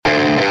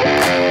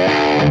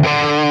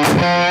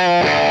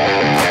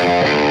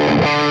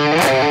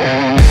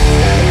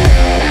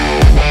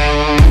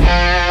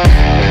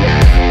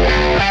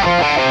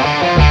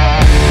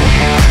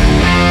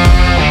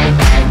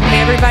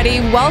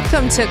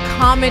welcome to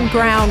Common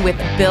Ground with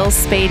Bill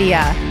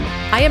Spadia.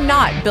 I am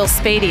not Bill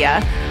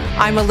Spadia.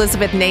 I'm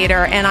Elizabeth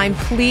Nader, and I'm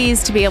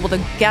pleased to be able to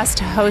guest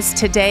host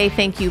today.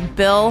 Thank you,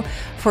 Bill,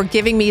 for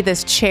giving me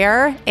this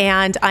chair,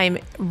 and I'm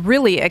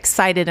really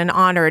excited and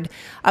honored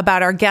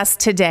about our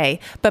guest today.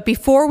 But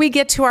before we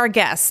get to our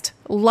guest,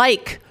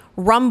 like,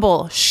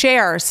 rumble,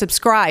 share,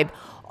 subscribe,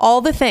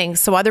 all the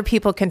things so other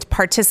people can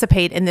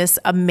participate in this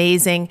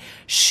amazing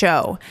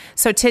show.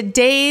 So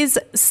today's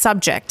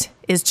subject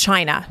is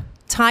China.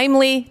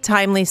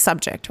 Timely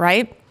subject,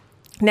 right?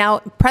 Now,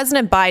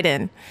 President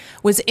Biden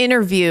was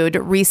interviewed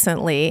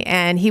recently,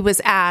 and he was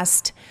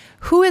asked,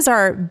 who is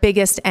our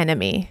biggest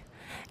enemy?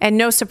 And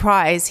no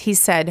surprise, he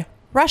said,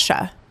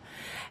 Russia.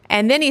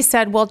 And then he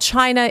said, well,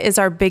 China is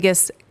our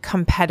biggest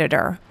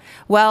competitor.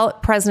 Well,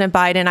 President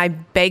Biden, I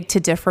beg to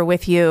differ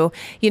with you.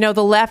 You know,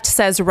 the left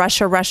says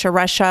Russia, Russia,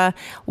 Russia,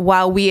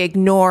 while we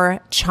ignore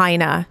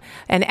China.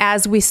 And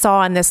as we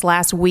saw in this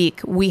last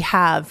week, we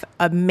have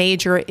a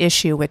major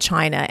issue with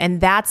China. And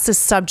that's the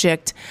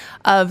subject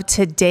of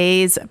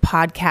today's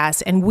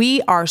podcast. And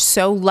we are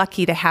so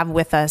lucky to have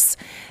with us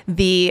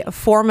the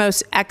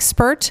foremost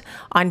expert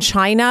on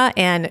China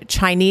and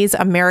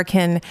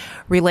Chinese-American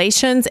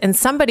relations, and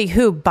somebody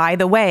who, by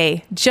the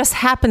way, just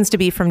happens to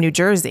be from New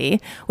Jersey,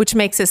 which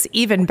makes us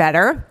even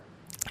better.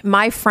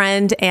 My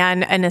friend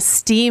and an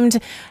esteemed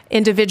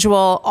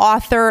individual,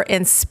 author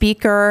and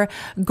speaker,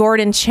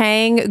 Gordon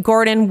Chang.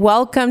 Gordon,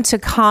 welcome to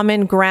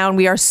Common Ground.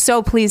 We are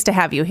so pleased to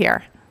have you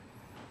here.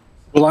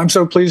 Well, I'm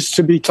so pleased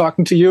to be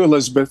talking to you,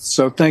 Elizabeth.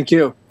 So thank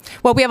you.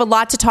 Well, we have a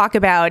lot to talk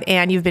about,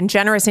 and you've been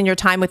generous in your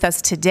time with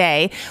us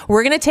today.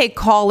 We're going to take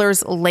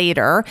callers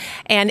later,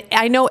 and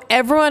I know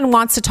everyone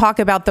wants to talk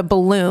about the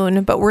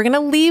balloon, but we're going to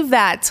leave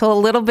that till a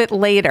little bit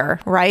later,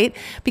 right?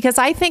 Because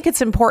I think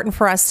it's important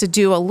for us to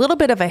do a little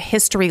bit of a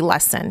history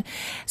lesson.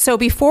 So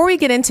before we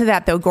get into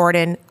that, though,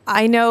 Gordon,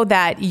 I know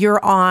that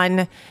you're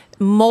on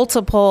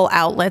multiple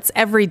outlets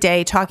every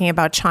day talking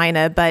about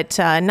China, but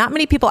not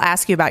many people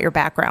ask you about your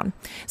background.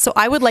 So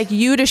I would like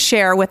you to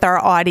share with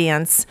our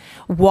audience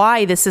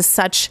why this is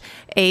such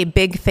a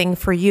big thing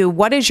for you.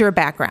 What is your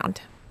background?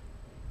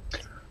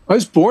 I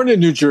was born in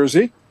New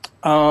Jersey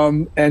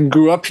and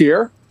grew up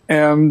here,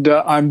 and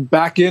I'm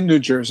back in New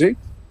Jersey.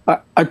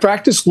 I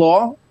practiced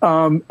law,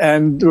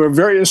 and there were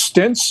various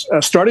stints,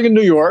 starting in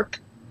New York,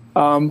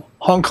 Hong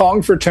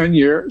Kong for 10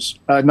 years,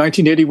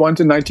 1981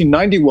 to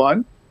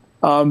 1991.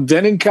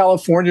 Then in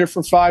California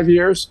for 5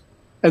 years,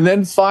 and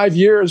then 5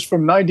 years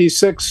from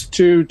 96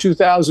 to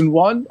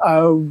 2001,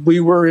 we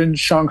were in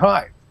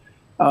Shanghai.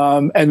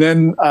 And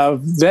then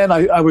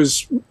I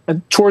was,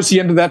 towards the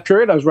end of that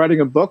period, I was writing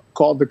a book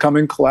called The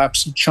Coming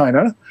Collapse of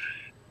China.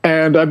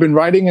 And I've been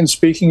writing and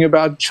speaking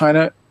about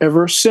China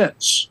ever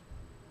since.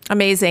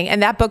 Amazing.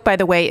 And that book, by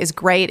the way, is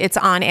great. It's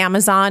on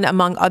Amazon,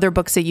 among other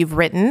books that you've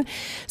written.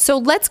 So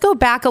let's go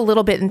back a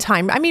little bit in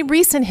time. I mean,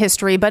 recent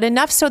history, but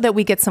enough so that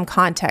we get some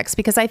context,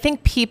 because I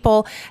think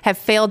people have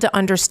failed to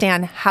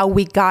understand how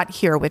we got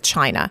here with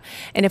China.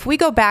 And if we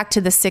go back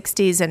to the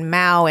 60s and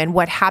Mao and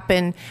what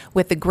happened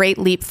with the Great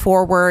Leap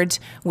Forward,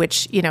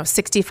 which,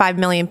 65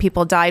 million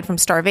people died from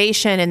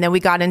starvation, and then we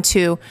got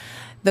into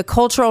the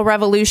Cultural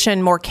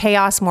Revolution, more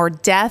chaos, more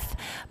death.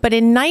 But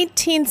in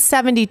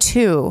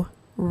 1972,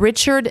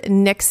 Richard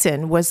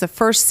Nixon was the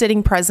first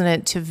sitting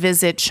president to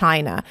visit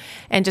China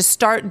and to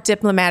start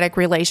diplomatic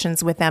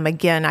relations with them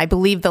again. I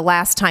believe the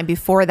last time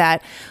before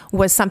that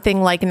was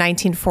something like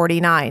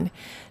 1949.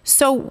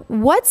 So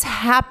what's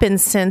happened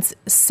since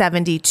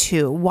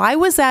 72? Why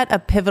was that a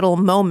pivotal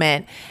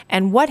moment?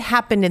 And what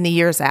happened in the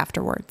years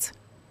afterwards?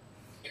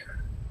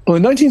 Well,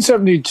 in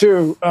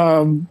 1972,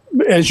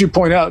 as you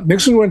point out,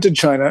 Nixon went to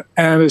China,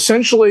 and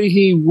essentially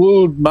he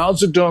wooed Mao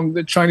Zedong,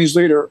 the Chinese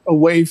leader,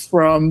 away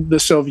from the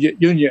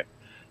Soviet Union.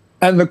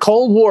 And the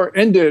Cold War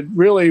ended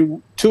really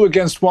 2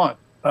 against 1,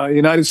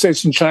 United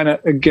States and China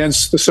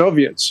against the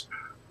Soviets.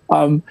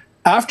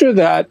 After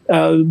that,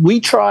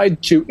 we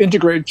tried to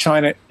integrate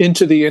China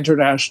into the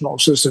international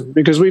system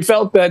because we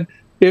felt that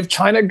if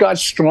China got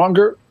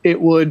stronger,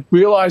 it would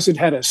realize it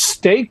had a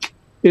stake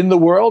in the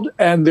world,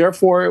 and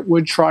therefore it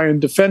would try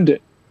and defend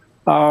it.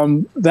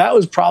 That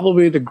was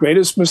probably the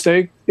greatest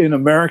mistake in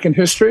American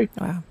history.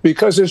 Wow.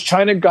 Because as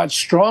China got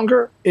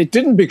stronger, it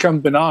didn't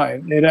become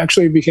benign. It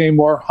actually became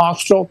more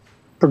hostile,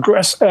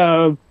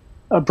 provocative,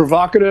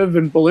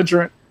 and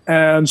belligerent.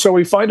 And so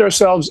we find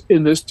ourselves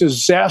in this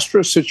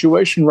disastrous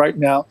situation right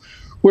now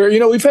where,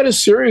 we've had a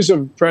series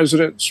of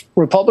presidents,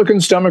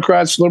 Republicans,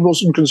 Democrats,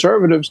 liberals, and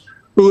conservatives,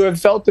 who have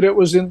felt that it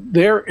was in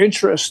their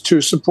interest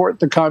to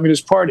support the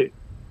Communist Party.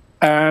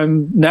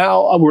 And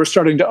now we're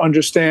starting to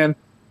understand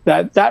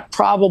that that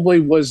probably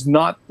was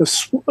not the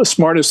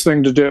smartest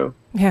thing to do.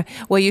 Yeah.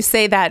 Well, you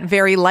say that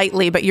very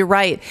lightly, but you're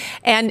right.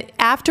 And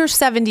after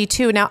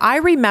 72, now I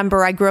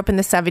remember I grew up in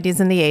the 70s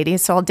and the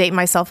 80s, so I'll date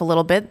myself a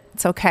little bit.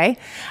 It's okay.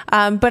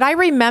 But I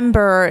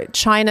remember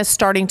China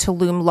starting to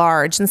loom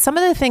large. And some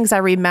of the things I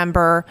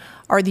remember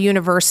are the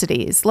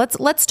universities.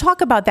 Let's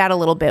talk about that a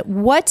little bit.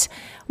 What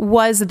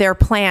was their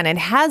plan and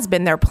has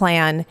been their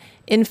plan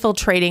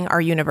infiltrating our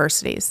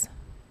universities?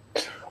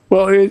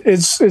 Well,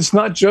 it's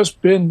not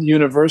just been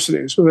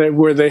universities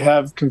where they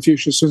have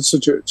Confucius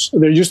Institutes.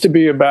 There used to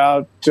be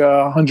about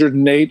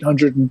 108,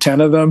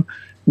 110 of them.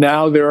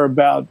 Now there are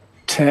about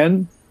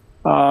 10.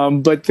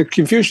 But the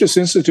Confucius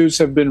Institutes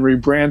have been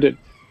rebranded.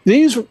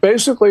 These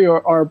basically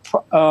are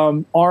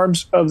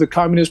arms of the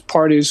Communist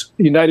Party's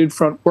United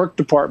Front Work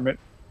Department,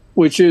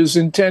 which is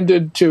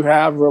intended to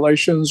have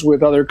relations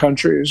with other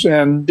countries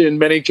and in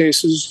many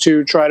cases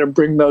to try to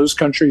bring those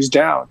countries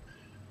down,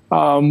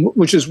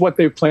 which is what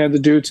they plan to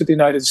do to the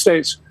United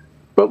States.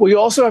 But we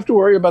also have to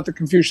worry about the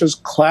Confucius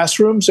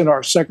classrooms in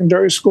our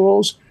secondary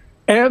schools.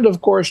 And of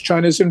course,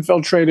 China's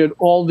infiltrated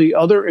all the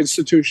other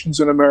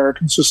institutions in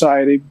American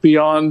society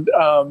beyond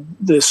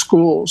the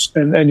schools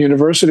and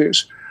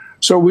universities.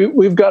 So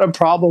we've got a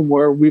problem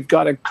where we've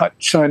got to cut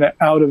China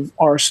out of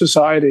our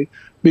society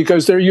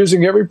because they're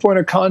using every point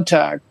of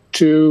contact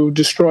to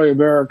destroy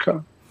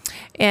America.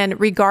 And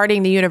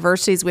regarding the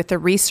universities with the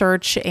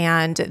research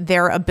and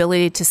their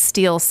ability to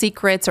steal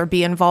secrets or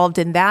be involved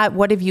in that,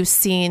 what have you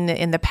seen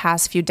in the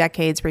past few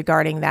decades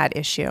regarding that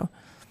issue?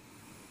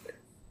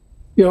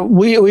 You know,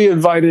 we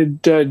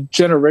invited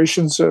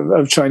generations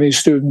of Chinese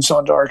students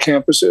onto our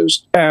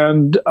campuses,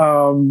 and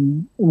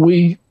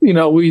we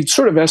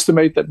sort of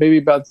estimate that maybe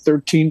about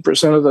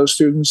 13% of those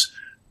students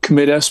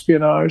commit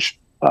espionage,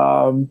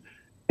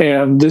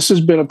 and this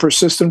has been a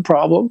persistent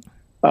problem.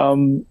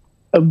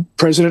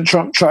 President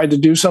Trump tried to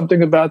do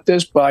something about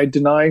this by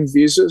denying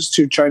visas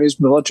to Chinese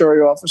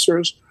military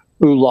officers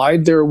who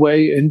lied their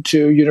way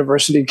into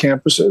university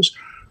campuses,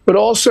 but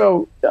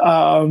also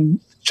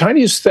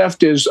Chinese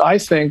theft is, I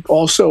think,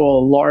 also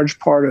a large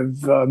part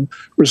of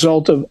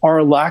result of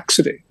our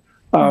laxity.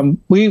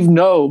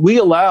 We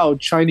allowed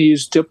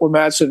Chinese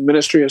diplomats and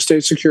Ministry of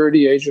State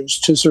Security agents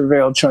to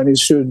surveil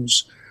Chinese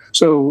students.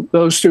 So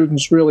those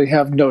students really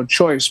have no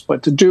choice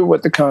but to do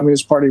what the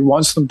Communist Party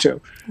wants them to.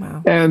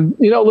 Wow. And,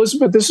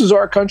 Elizabeth, this is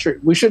our country.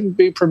 We shouldn't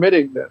be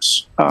permitting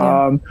this.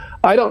 Yeah.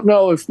 I don't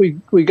know if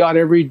we got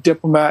every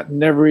diplomat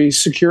and every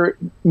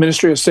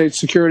Ministry of State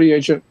Security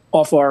agent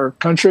off our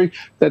country,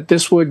 that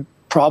this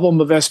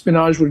problem of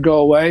espionage would go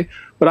away.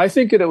 But I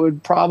think it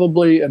would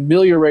probably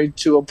ameliorate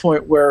to a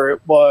point where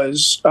it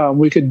was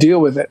we could deal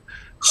with it.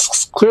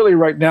 Clearly,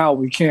 right now,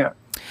 we can't.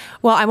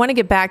 Well, I want to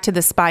get back to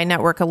the spy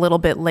network a little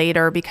bit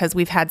later because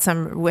we've had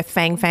some with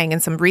Fang Fang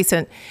and some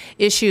recent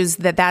issues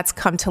that's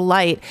come to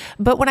light.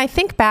 But when I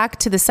think back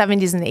to the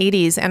 70s and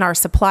 80s and our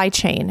supply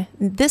chain,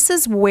 this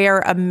is where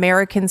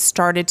Americans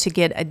started to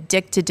get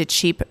addicted to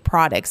cheap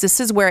products.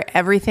 This is where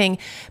everything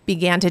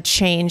began to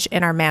change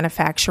in our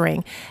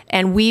manufacturing.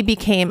 And we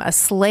became a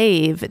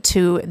slave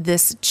to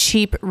this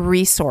cheap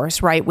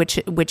resource, right,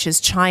 which is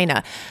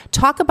China.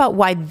 Talk about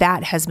why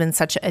that has been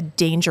such a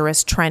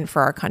dangerous trend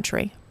for our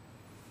country.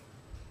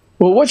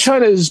 Well, what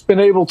China has been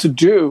able to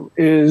do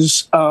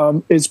is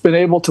it's been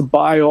able to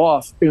buy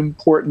off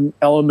important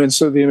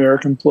elements of the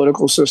American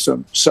political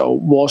system. So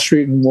Wall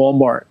Street and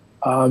Walmart.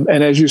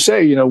 And as you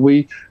say,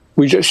 we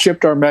just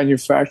shipped our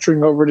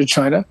manufacturing over to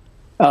China.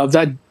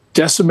 That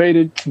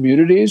decimated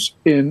communities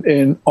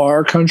in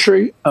our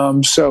country.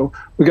 So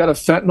we got a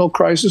fentanyl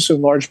crisis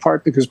in large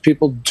part because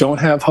people don't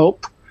have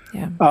hope.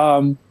 Yeah.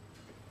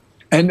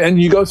 And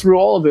you go through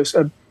all of this.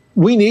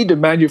 We need to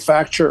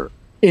manufacture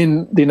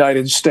in the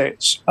United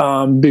States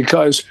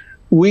because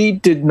we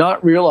did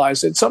not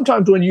realize that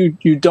sometimes when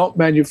you don't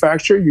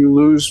manufacture, you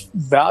lose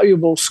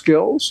valuable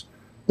skills.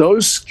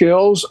 Those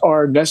skills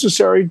are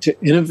necessary to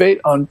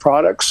innovate on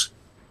products.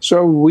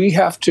 So we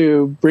have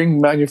to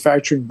bring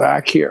manufacturing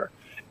back here.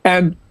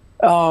 And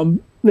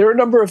there are a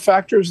number of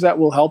factors that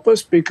will help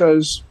us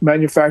because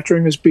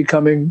manufacturing is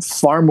becoming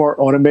far more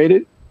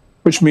automated,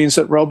 which means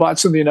that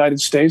robots in the United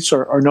States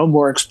are no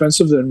more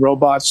expensive than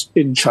robots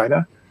in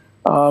China.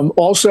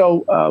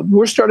 Also,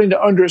 we're starting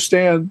to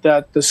understand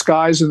that the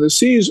skies and the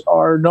seas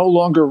are no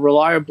longer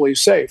reliably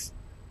safe.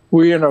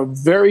 We're in a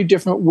very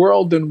different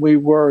world than we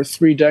were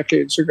 3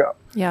 decades ago.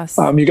 Yes.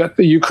 You got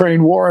the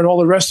Ukraine war and all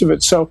the rest of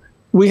it. So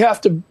we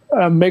have to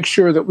make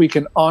sure that we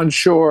can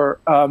onshore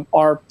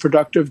our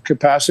productive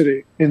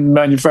capacity in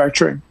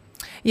manufacturing.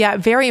 Yeah,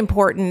 very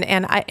important.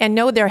 And I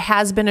know there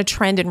has been a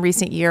trend in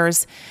recent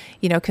years,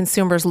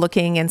 consumers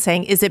looking and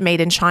saying, is it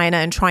made in China,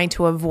 and trying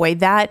to avoid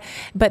that.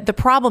 But the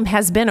problem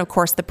has been, of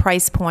course, the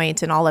price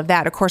point and all of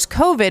that. Of course,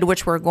 COVID,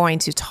 which we're going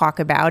to talk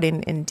about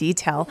in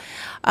detail,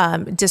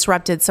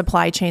 disrupted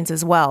supply chains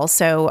as well.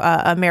 So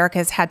America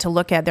has had to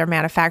look at their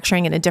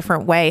manufacturing in a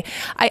different way.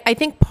 I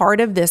think part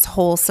of this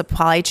whole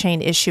supply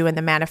chain issue and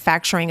the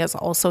manufacturing is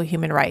also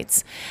human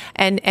rights.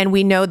 And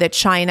we know that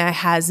China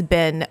has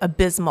been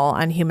abysmal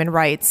on human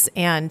rights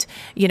and,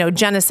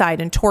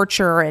 genocide and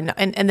torture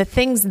and the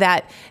things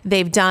that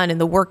they've done in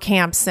the work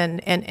camps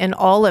and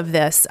all of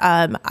this.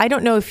 I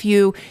don't know if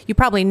you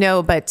probably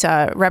know, but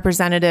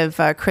Representative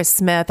Chris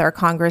Smith, our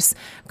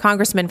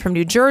congressman from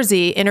New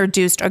Jersey,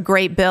 introduced a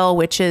great bill,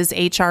 which is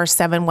H.R.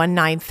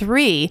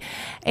 7193.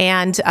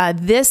 And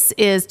this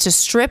is to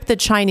strip the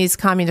Chinese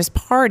Communist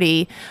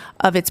Party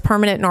of its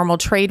permanent normal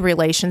trade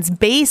relations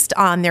based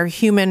on their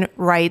human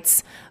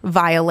rights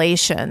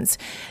violations.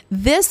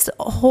 This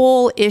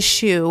whole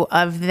issue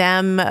of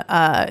them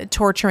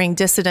torturing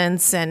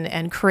dissidents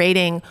and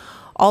creating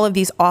all of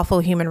these awful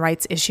human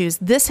rights issues,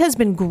 this has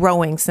been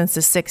growing since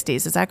the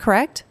 60s. Is that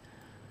correct?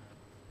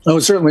 Oh,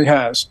 it certainly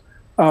has.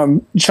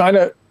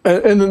 China,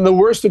 and then the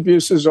worst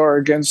abuses are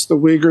against the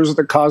Uyghurs,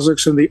 the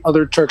Kazakhs, and the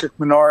other Turkic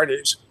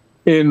minorities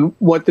in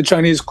what the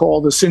Chinese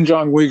call the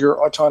Xinjiang Uyghur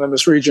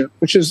Autonomous Region,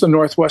 which is the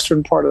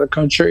northwestern part of the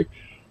country.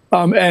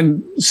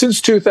 And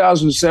since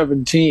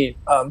 2017,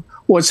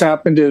 what's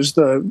happened is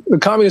the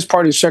Communist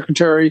Party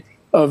Secretary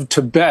of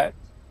Tibet,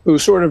 who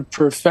sort of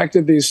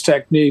perfected these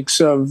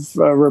techniques of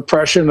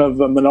repression of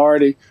a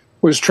minority,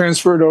 was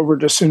transferred over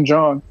to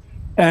Xinjiang.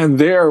 And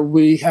there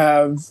we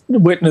have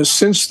witnessed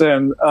since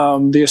then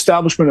the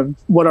establishment of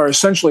what are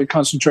essentially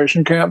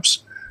concentration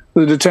camps,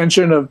 the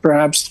detention of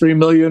perhaps 3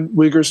 million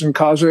Uyghurs and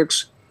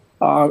Kazakhs.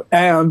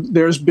 And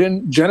there's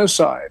been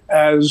genocide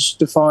as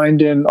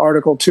defined in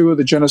Article 2 of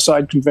the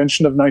Genocide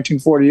Convention of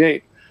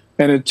 1948,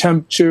 an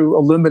attempt to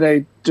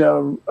eliminate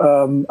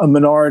a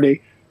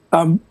minority.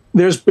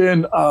 There's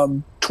been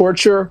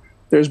torture.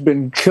 There's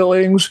been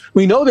killings.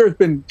 We know there's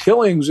been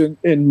killings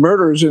and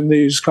murders in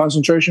these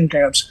concentration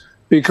camps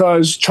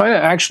because China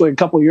actually a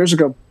couple of years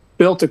ago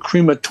built a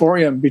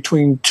crematorium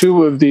between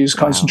two of these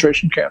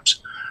concentration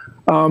camps.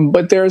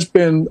 But there's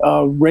been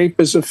rape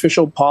as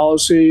official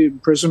policy,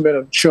 imprisonment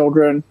of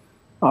children.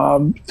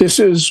 This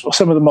is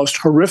some of the most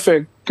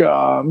horrific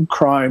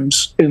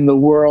crimes in the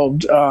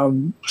world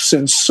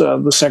since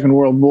the Second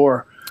World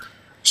War.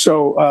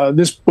 So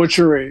this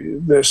butchery,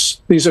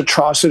 these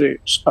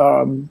atrocities,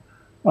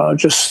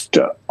 just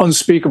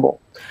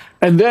unspeakable.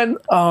 And then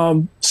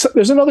so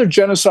there's another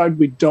genocide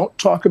we don't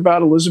talk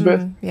about,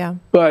 Elizabeth.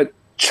 But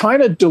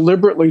China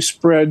deliberately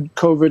spread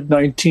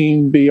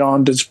COVID-19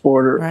 beyond its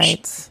borders.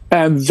 Right.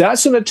 And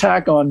that's an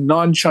attack on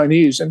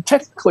non-Chinese. And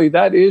technically,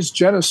 that is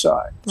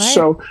genocide. Right.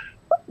 So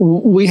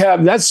we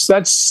have,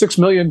 that's 6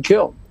 million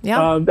killed.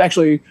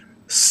 Actually,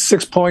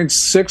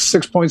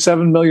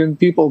 6.7 million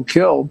people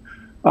killed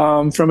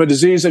from a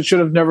disease that should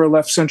have never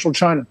left central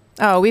China.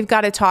 Oh, we've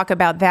got to talk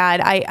about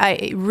that.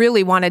 I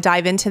really want to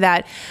dive into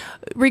that.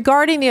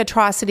 Regarding the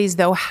atrocities,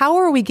 though, how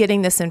are we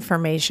getting this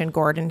information,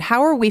 Gordon?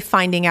 How are we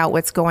finding out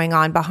what's going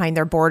on behind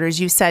their borders?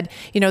 You said,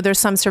 there's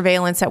some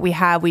surveillance that we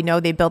have. We know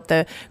they built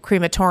the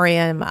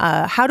crematorium.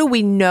 How do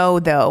we know,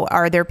 though?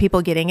 Are there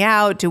people getting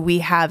out? Do we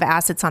have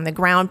assets on the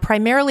ground?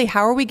 Primarily,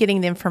 how are we getting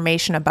the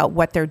information about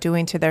what they're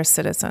doing to their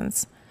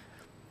citizens?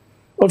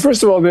 Well,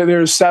 first of all,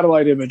 there's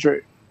satellite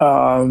imagery.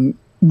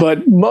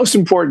 But most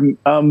important,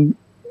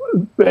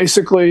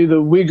 basically,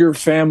 the Uyghur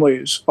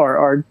families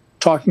are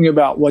talking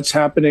about what's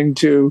happening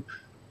to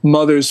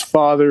mothers,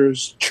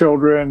 fathers,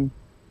 children,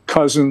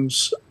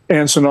 cousins,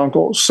 aunts, and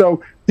uncles.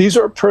 So these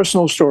are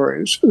personal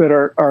stories that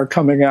are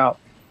coming out,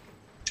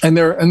 and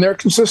they're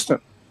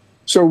consistent.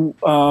 So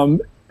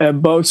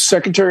both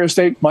Secretary of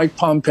State Mike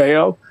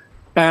Pompeo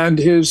and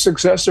his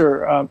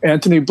successor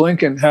Antony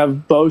Blinken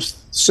have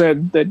both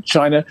said that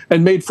China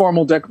and made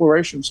formal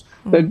declarations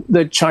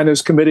that China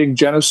is committing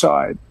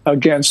genocide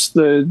against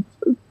the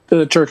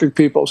Turkic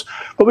peoples.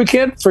 But we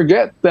can't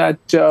forget that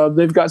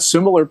they've got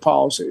similar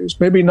policies,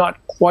 maybe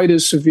not quite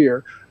as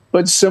severe,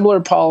 but similar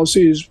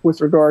policies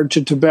with regard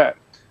to Tibet.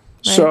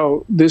 Right.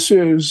 So this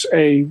is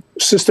a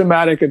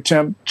systematic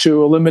attempt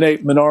to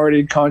eliminate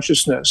minority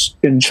consciousness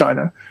in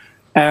China.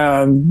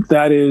 And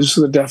that is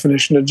the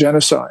definition of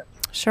genocide.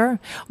 Sure.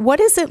 What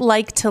is it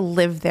like to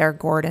live there,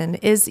 Gordon?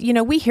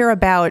 We hear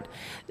about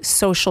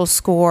social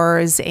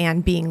scores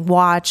and being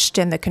watched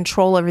and the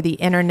control over the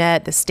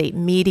internet, the state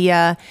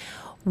media.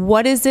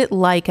 What is it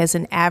like as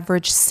an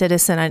average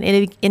citizen on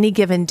any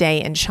given day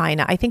in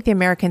China? I think the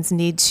Americans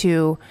need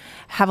to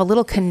have a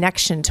little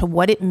connection to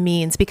what it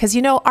means because,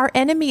 our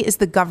enemy is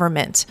the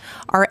government.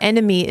 Our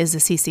enemy is the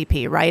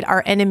CCP, right?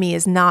 Our enemy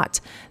is not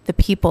the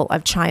people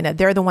of China.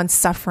 They're the ones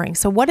suffering.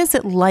 So what is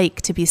it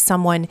like to be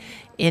someone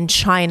in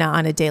China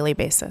on a daily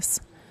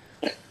basis?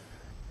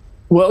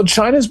 Well,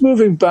 China's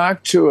moving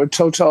back to a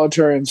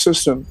totalitarian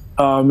system.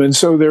 And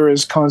so there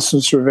is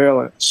constant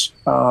surveillance.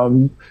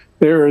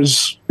 There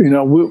is,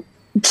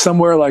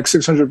 somewhere like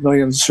 600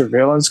 million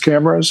surveillance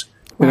cameras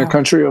in a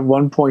country of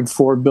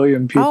 1.4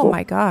 billion people. Oh,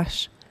 my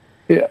gosh.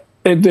 Yeah.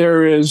 And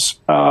there is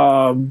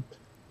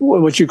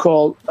what you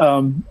call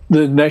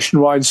the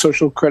nationwide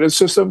social credit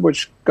system,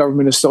 which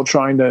government is still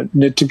trying to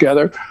knit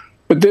together.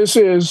 But this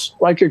is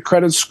like a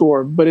credit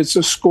score, but it's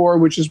a score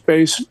which is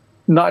based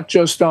not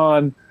just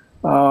on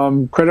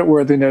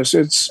creditworthiness.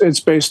 It's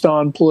based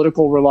on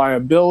political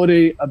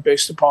reliability,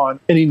 based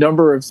upon any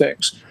number of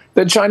things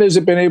that China has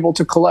been able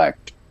to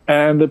collect.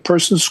 And the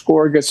person's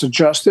score gets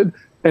adjusted,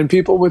 and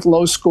people with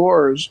low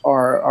scores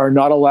are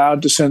not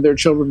allowed to send their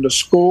children to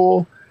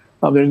school.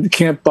 They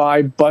can't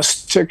buy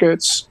bus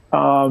tickets.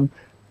 At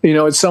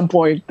some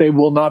point, they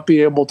will not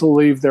be able to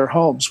leave their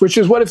homes, which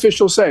is what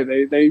officials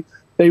say.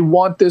 They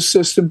want this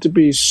system to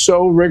be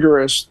so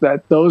rigorous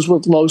that those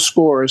with low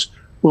scores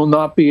will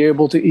not be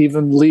able to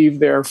even leave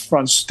their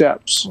front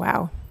steps.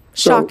 Wow.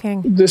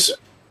 Shocking.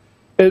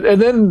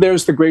 And then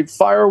there's the Great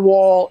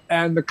Firewall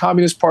and the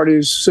Communist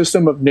Party's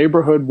system of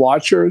neighborhood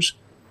watchers.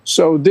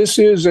 So this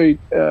is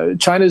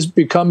China's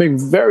becoming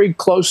very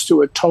close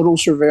to a total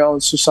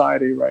surveillance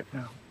society right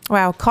now.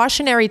 Wow.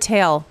 Cautionary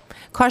tale.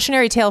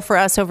 Cautionary tale for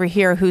us over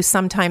here who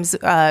sometimes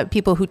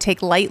people who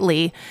take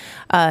lightly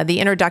the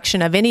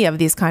introduction of any of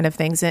these kind of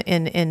things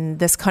in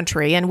this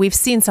country. And we've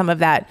seen some of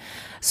that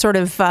sort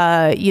of,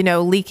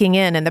 leaking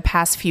in the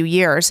past few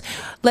years.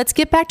 Let's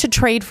get back to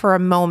trade for a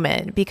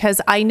moment, because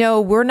I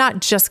know we're not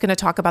just going to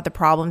talk about the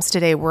problems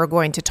today. We're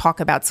going to talk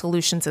about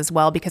solutions as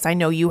well, because I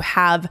know you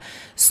have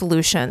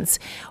solutions.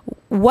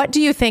 What do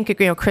you think?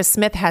 Chris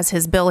Smith has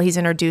his bill he's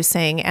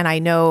introducing, and I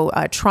know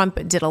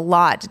Trump did a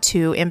lot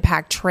to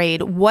impact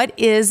trade. What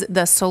is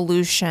the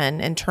solution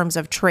in terms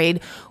of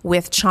trade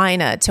with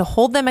China to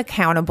hold them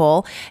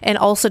accountable and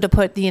also to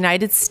put the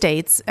United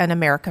States and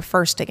America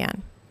first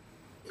again?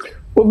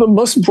 Well, the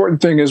most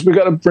important thing is we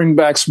got to bring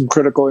back some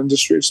critical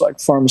industries like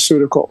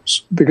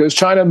pharmaceuticals, because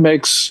China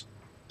makes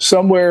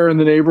somewhere in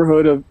the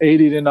neighborhood of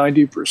 80 to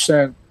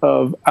 90%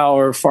 of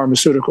our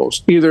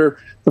pharmaceuticals, either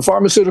the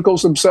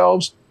pharmaceuticals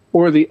themselves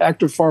or the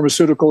active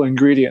pharmaceutical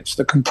ingredients,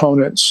 the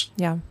components.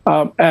 Yeah.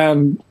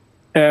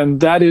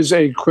 And that is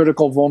a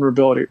critical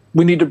vulnerability.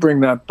 We need to bring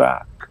that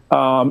back.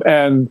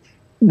 And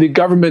the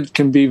government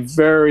can be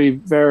very,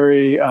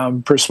 very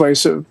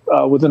persuasive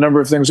with a number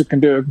of things it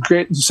can do.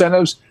 Create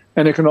incentives,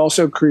 and it can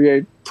also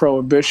create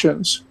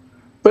prohibitions.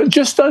 But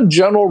just on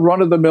general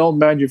run-of-the-mill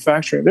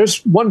manufacturing,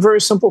 there's one very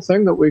simple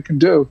thing that we can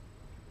do.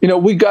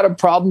 We got a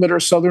problem at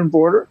our southern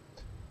border,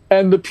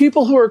 and the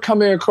people who are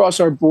coming across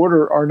our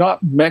border are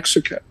not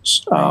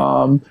Mexicans.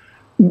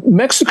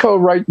 Mexico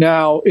right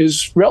now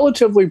is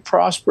relatively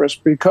prosperous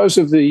because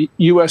of the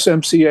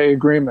USMCA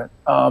agreement.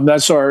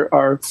 That's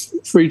our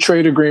free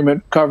trade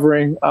agreement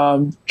covering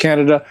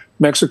Canada,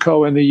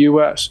 Mexico, and the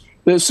U.S.,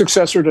 the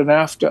successor to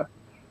NAFTA.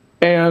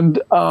 And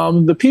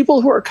the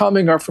people who are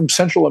coming are from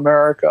Central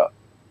America.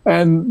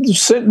 And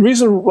the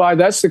reason why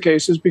that's the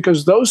case is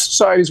because those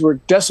societies were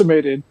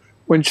decimated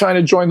when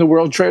China joined the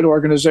World Trade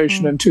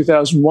Organization in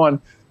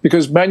 2001,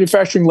 because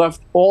manufacturing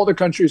left all the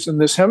countries in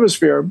this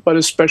hemisphere, but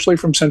especially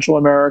from Central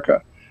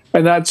America.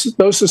 And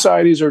those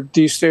societies are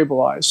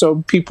destabilized.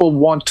 So people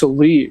want to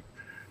leave.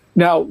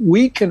 Now,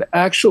 we can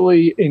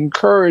actually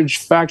encourage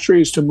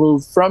factories to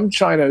move from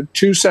China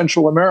to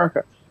Central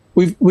America.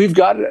 We've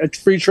got a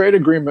free trade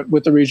agreement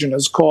with the region.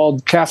 It's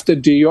called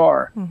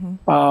CAFTA-DR,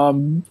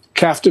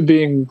 CAFTA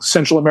being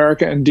Central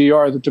America and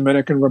DR, the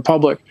Dominican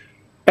Republic.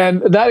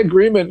 And that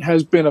agreement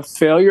has been a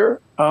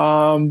failure,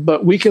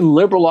 but we can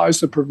liberalize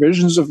the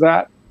provisions of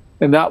that,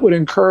 and that would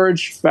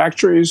encourage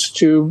factories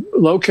to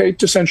locate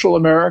to Central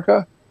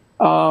America.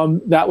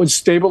 That would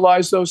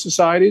stabilize those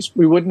societies.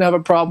 We wouldn't have a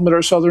problem at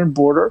our southern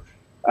border.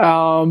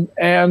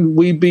 And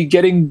we'd be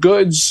getting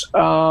goods,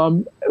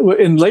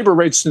 and labor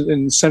rates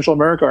in Central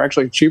America are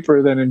actually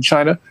cheaper than in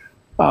China.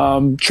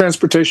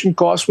 Transportation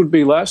costs would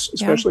be less,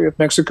 especially if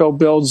Mexico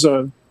builds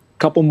a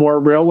couple more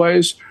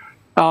railways.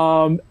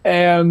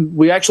 And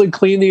we actually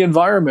clean the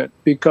environment,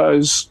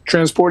 because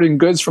transporting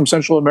goods from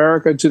Central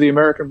America to the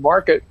American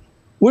market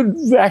would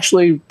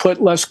actually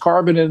put less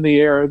carbon in the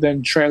air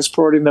than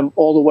transporting them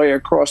all the way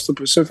across the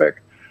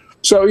Pacific.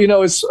 So,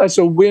 it's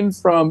a win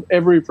from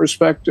every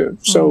perspective.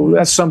 So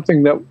that's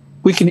something that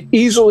we can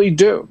easily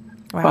do.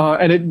 Wow.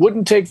 And it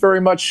wouldn't take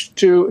very much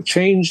to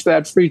change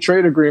that free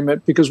trade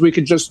agreement, because we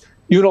could just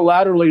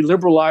unilaterally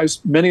liberalize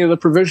many of the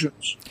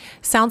provisions.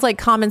 Sounds like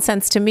common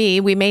sense to me.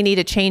 We may need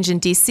a change in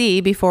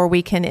D.C. before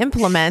we can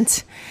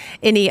implement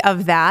any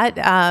of that.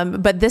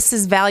 But this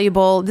is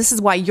valuable. This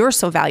is why you're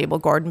so valuable,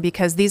 Gordon,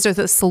 because these are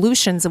the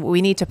solutions that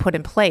we need to put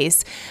in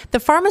place. The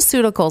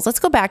pharmaceuticals, let's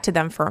go back to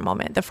them for a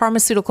moment. The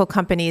pharmaceutical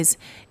companies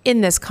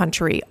in this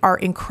country are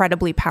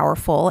incredibly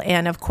powerful.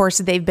 And of course,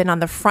 they've been on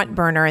the front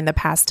burner in the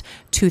past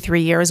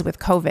 2-3 years with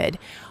COVID.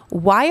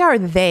 Why are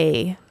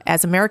they,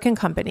 as American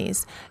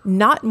companies,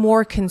 not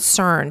more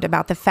concerned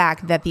about the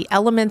fact that the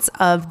elements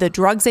of the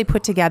drugs they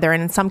put together,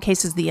 and in some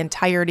cases the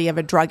entirety of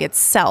a drug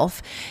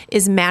itself,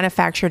 is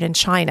manufactured in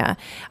China?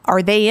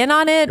 Are they in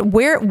on it?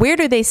 Where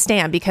do they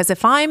stand? Because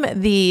if I'm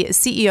the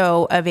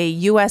CEO of a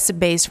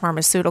U.S.-based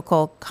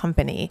pharmaceutical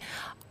company,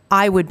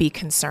 I would be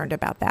concerned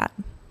about that.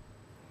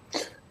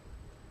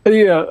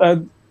 Yeah,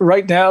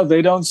 right now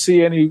they don't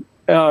see any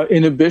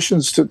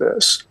inhibitions to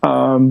this.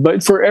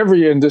 But for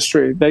every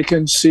industry, they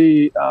can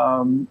see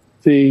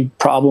the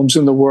problems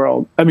in the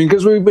world. I mean,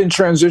 because we've been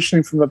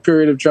transitioning from a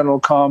period of general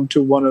calm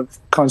to one of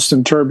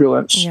constant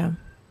turbulence. Yeah.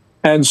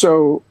 And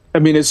so, I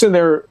mean, it's in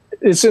their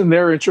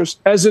interest,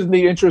 as in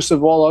the interest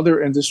of all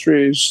other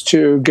industries,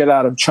 to get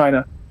out of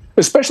China,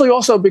 especially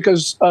also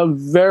because of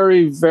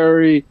very,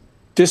 very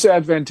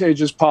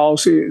disadvantageous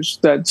policies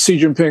that Xi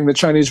Jinping, the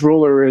Chinese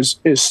ruler, is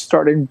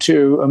starting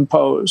to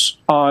impose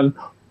on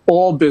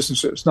all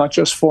businesses, not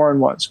just foreign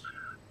ones.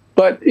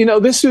 But,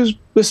 this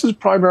is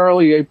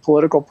primarily a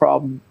political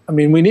problem. I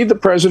mean, we need the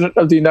President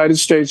of the United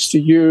States to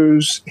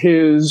use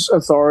his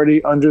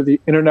authority under the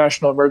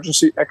International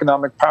Emergency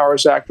Economic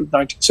Powers Act of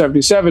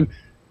 1977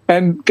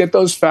 and get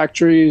those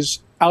factories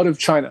out of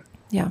China.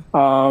 Yeah.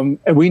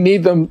 And we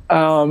need them,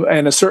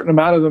 and a certain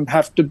amount of them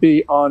have to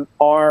be on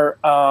our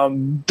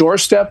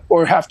doorstep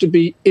or have to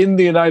be in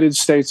the United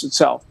States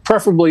itself,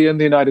 preferably in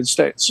the United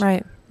States.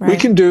 Right. We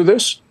can do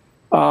this.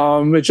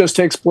 It just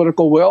takes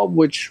political will,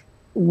 which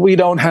we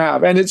don't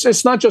have. And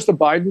it's not just a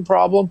Biden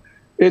problem.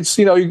 It's,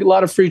 a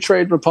lot of free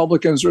trade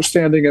Republicans are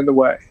standing in the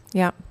way.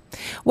 Yeah.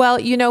 Well,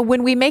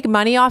 when we make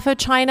money off of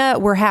China,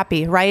 we're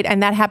happy, right?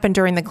 And that happened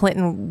during the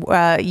Clinton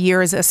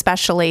years,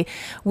 especially.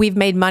 We've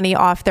made money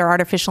off their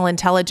artificial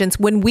intelligence.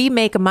 When we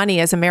make money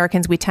as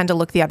Americans, we tend to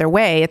look the other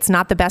way. It's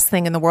not the best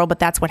thing in the world, but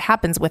that's what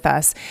happens with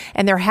us.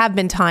 And there have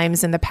been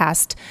times in the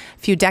past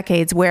few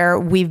decades where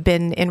we've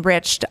been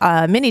enriched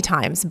many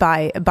times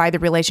by the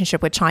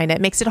relationship with China.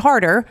 It makes it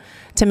harder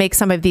to make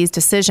some of these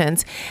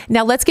decisions.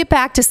 Now, let's get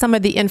back to some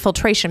of the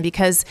infiltration,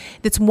 because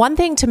it's one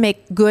thing to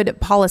make good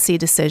policy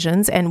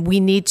decisions, and we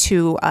need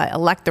to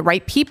elect the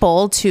right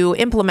people to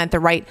implement the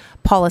right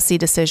policy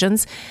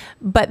decisions,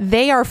 but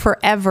they are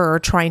forever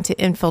trying to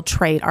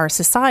infiltrate our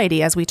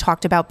society, as we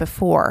talked about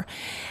before.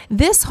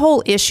 This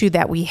whole issue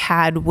that we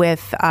had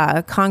with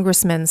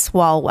Congressman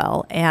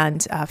Swalwell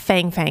and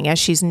Fang, as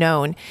she's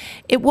known,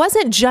 it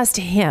wasn't just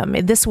him.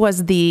 This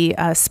was the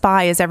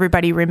spy, as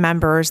everybody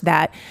remembers,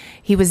 that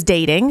he was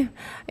dating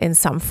in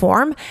some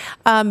form.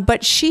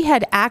 But she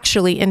had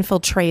actually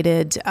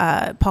infiltrated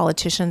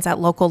politicians at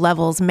local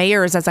levels,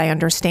 mayors, as I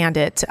understand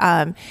it.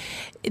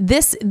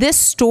 This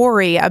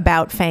story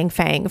about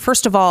Fang,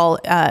 first of all,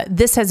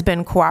 this has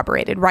been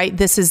corroborated, right?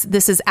 This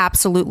is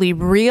absolutely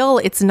real.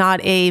 It's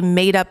not a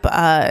made up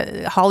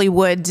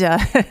Hollywood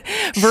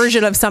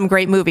version of some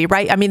great movie,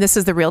 right? I mean, this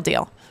is the real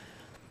deal.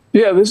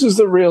 Yeah, this is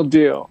the real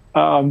deal.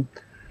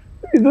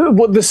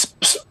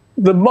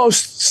 The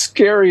most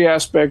scary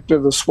aspect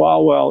of the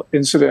Swalwell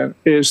incident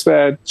is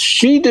that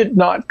she did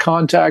not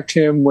contact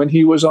him when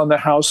he was on the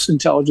House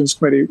Intelligence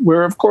Committee,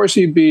 where, of course,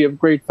 he'd be of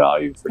great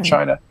value for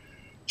China.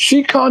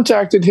 She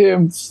contacted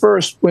him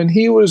first when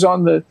he was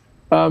on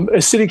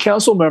a city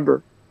council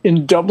member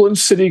in Dublin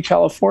City,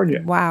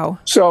 California. Wow.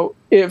 So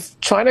if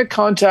China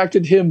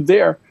contacted him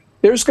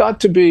there's got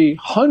to be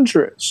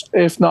hundreds,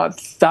 if not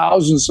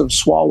thousands, of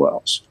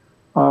Swalwells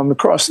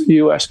across the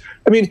U.S.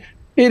 I mean,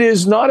 it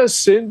is not a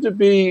sin to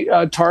be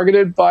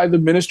targeted by the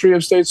Ministry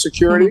of State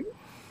Security,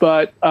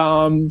 but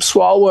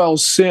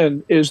Swalwell's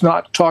sin is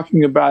not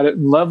talking about it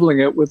and leveling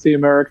it with the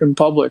American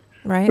public.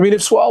 Right. I mean, if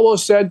Swalwell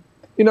said,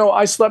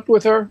 I slept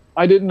with her,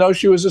 I didn't know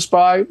she was a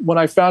spy. When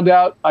I found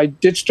out, I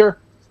ditched her,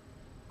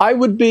 I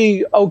would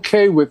be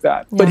okay with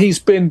that. Yeah. But he's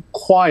been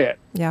quiet.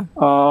 Yeah.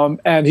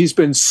 And he's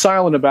been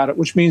silent about it,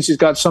 which means he's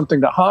got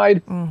something to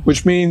hide,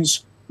 which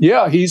means,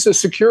 he's a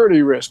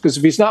security risk. Because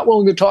if he's not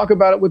willing to talk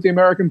about it with the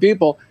American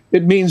people,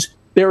 it means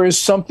there is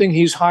something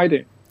he's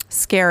hiding.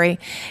 Scary.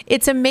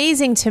 It's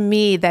amazing to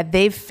me that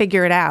they've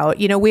figured out,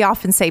 we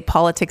often say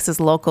politics is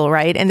local,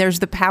 right? And there's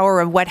the power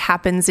of what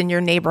happens in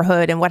your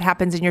neighborhood and what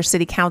happens in your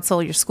city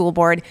council, your school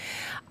board.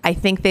 I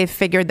think they've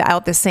figured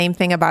out the same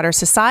thing about our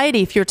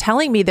society. If you're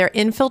telling me they're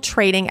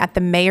infiltrating at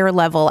the mayor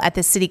level, at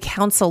the city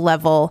council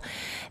level,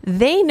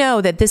 they know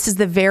that this is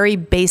the very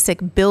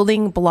basic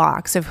building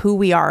blocks of who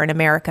we are in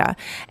America.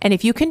 And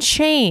if you can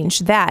change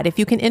that, if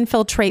you can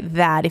infiltrate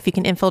that, if you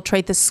can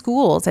infiltrate the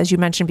schools, as you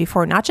mentioned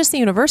before, not just the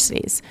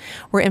universities,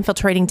 we're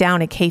infiltrating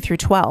down at K through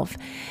 12.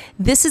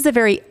 This is the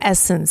very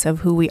essence of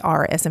who we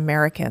are as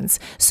Americans.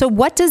 So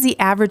what does the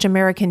average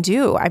American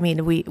do? I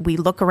mean, we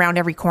look around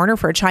every corner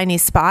for a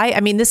Chinese spy. I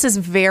mean, this is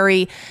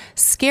very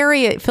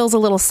scary. It feels a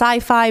little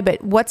sci-fi,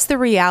 but what's the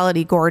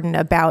reality, Gordon,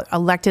 about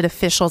elected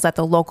officials at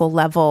the local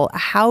level?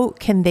 How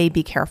can they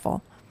be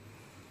careful?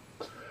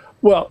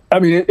 Well, I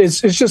mean,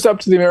 it's just up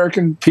to the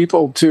American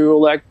people to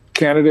elect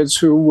candidates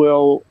who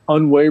will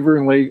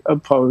unwaveringly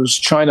oppose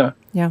China.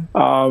 Yeah.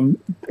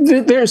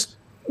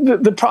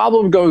 The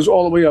problem goes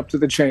all the way up to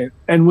the chain.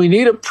 And we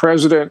need a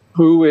president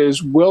who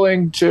is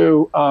willing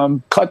to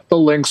cut the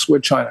links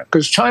with China,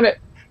 because China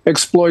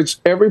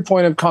exploits every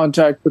point of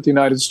contact with the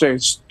United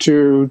States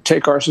to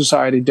take our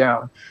society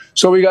down.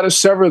 So we got to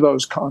sever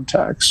those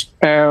contacts.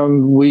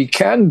 And we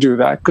can do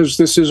that because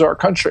this is our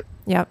country.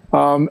 Yep.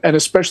 And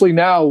especially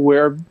now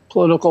where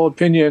political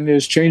opinion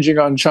is changing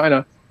on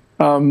China,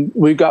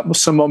 we've got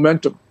some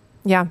momentum.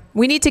 Yeah,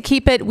 we need to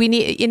keep it. We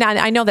need,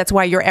 I know that's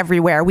why you're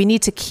everywhere. We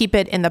need to keep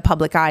it in the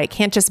public eye. It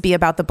can't just be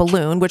about the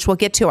balloon, which we'll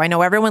get to. I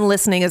know everyone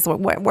listening is,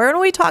 where are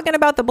we talking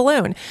about the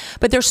balloon?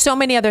 But there's so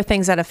many other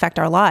things that affect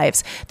our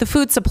lives. The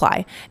food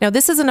supply. Now,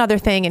 this is another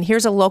thing, and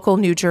here's a local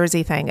New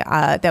Jersey thing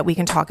that we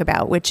can talk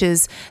about, which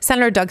is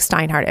Senator Doug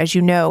Steinhardt, as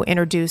you know,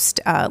 introduced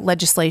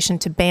legislation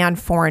to ban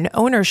foreign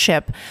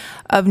ownership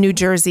of New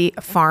Jersey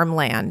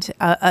farmland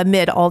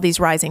amid all these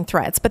rising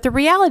threats. But the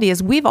reality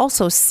is we've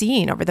also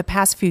seen over the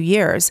past few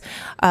years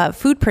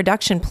food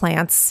production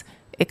plants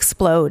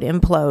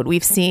implode.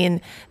 We've seen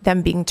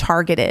them being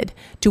targeted.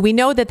 Do we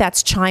know that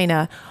that's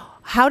China?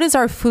 How does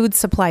our food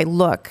supply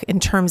look in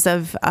terms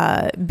of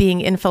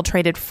being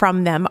infiltrated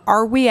from them?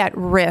 Are we at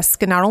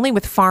risk, not only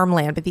with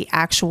farmland, but the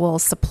actual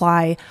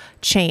supply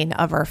chain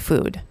of our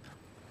food?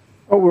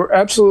 Oh, we're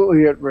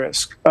absolutely at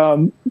risk.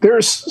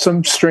 There's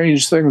some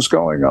strange things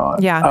going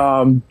on.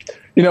 Yeah.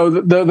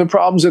 The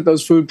problems at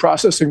those food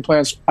processing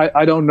plants,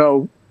 I don't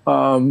know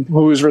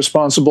who is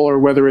responsible or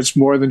whether it's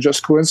more than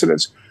just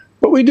coincidence.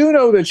 But we do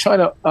know that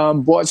China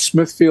bought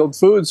Smithfield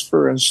Foods,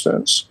 for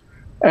instance.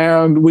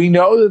 And we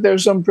know that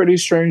there's some pretty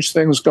strange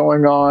things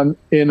going on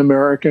in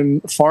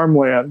American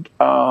farmland.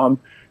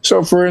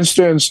 So, for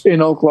instance,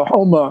 in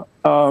Oklahoma,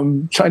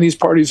 Chinese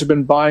parties have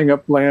been buying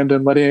up land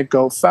and letting it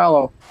go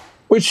fallow,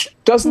 which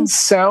doesn't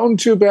sound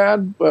too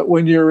bad. But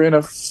when you're in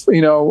a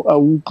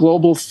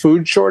global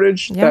food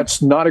shortage,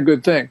 that's not a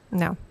good thing.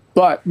 No.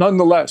 But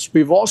nonetheless,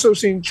 we've also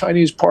seen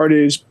Chinese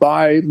parties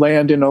buy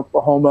land in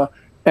Oklahoma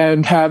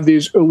and have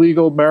these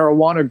illegal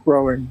marijuana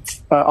growing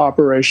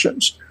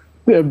operations.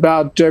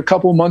 About a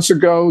couple months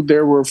ago,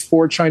 there were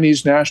 4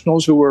 Chinese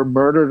nationals who were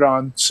murdered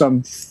on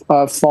some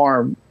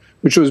farm,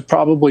 which was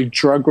probably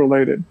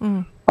drug-related.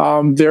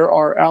 There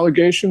are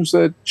allegations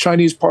that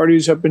Chinese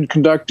parties have been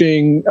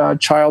conducting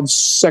child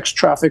sex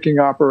trafficking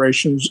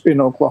operations in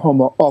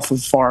Oklahoma off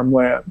of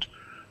farmland.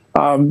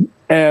 In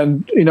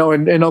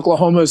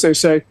Oklahoma, as they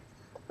say,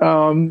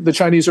 the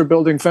Chinese are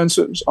building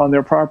fences on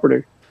their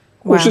property.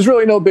 Wow. Which is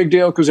really no big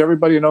deal because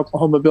everybody in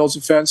Oklahoma builds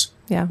a fence.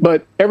 Yeah.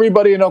 But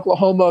everybody in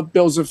Oklahoma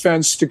builds a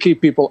fence to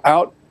keep people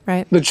out.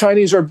 Right. The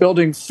Chinese are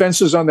building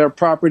fences on their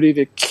property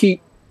to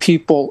keep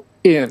people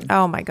in.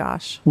 Oh, my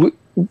gosh.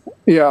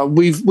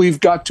 We've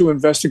got to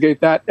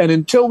investigate that. And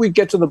until we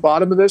get to the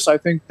bottom of this, I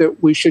think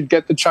that we should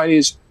get the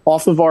Chinese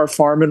off of our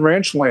farm and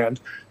ranch land.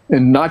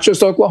 And not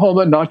just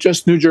Oklahoma, not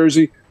just New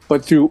Jersey,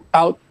 but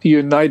throughout the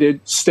United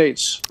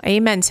States.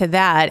 Amen to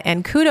that.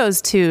 And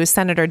kudos to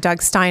Senator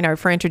Doug Steiner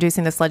for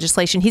introducing this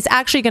legislation. He's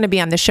actually going to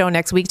be on the show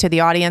next week to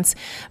the audience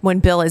when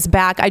Bill is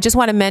back. I just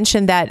want to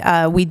mention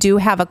that we do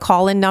have a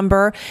call-in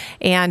number,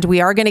 and we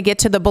are going to get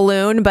to the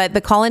balloon, but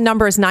the call-in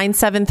number is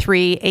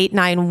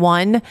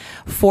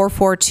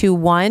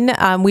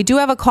 973-891-4421. We do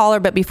have a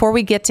caller, but before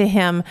we get to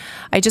him,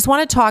 I just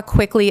want to talk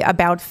quickly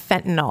about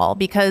fentanyl,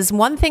 because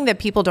one thing that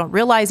people don't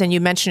realize, and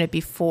you mentioned it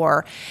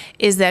before,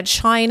 is that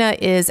China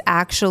is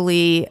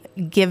actually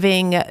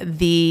giving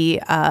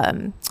the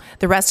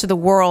rest of the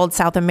world,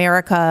 South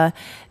America,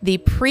 the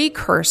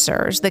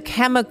precursors, the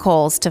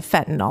chemicals to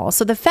fentanyl.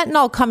 So the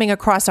fentanyl coming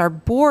across our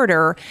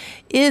border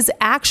is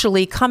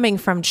actually coming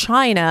from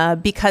China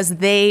because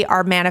they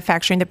are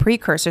manufacturing the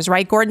precursors,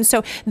 right, Gordon?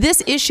 So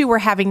this issue we're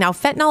having now,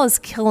 fentanyl is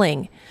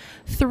killing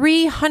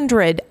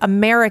 300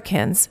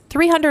 Americans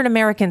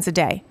a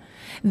day.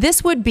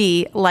 This would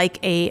be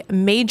like a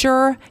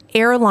major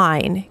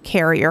airline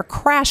carrier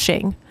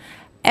crashing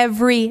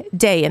every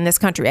day in this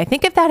country. I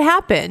think if that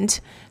happened,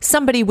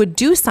 somebody would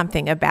do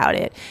something about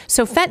it.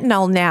 So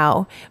fentanyl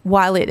now,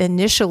 while it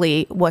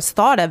initially was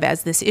thought of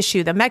as this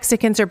issue, the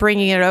Mexicans are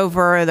bringing it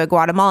over, the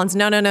Guatemalans,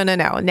 no.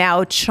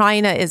 Now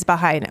China is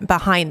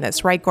behind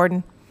this, right,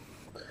 Gordon?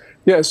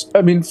 Yes.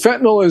 I mean,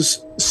 fentanyl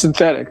is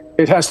synthetic.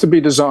 It has to be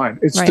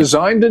designed. It's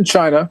designed in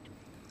China.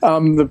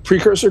 The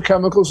precursor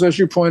chemicals, as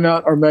you point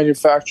out, are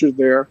manufactured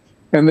there,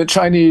 and the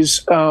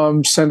Chinese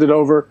send it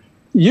over.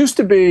 Used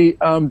to be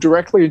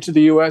directly into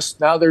the U.S.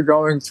 Now they're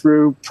going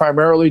through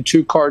primarily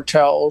 2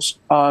 cartels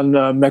on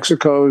the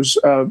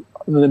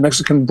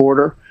Mexican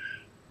border.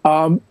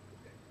 The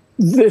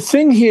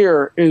thing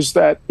here is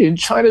that in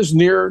China's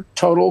near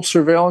total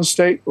surveillance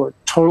state,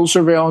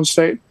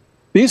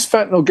 these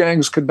fentanyl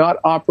gangs could not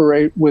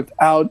operate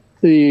without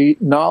the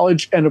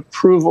knowledge and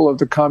approval of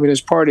the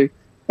Communist Party.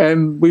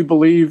 And we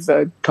believe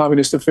that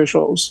communist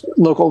officials,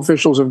 local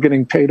officials, are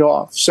getting paid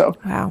off. So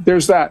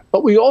There's that.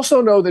 But we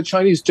also know that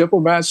Chinese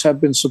diplomats have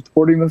been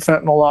supporting the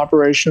fentanyl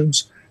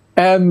operations,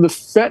 and the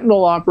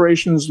fentanyl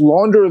operations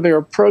launder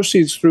their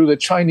proceeds through the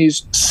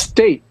Chinese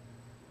state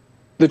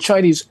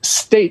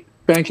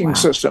banking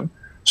system.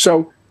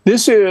 So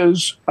this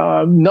is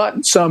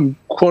not some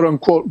quote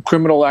unquote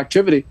criminal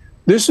activity.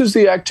 This is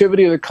the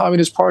activity of the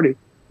Communist Party.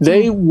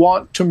 They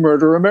want to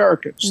murder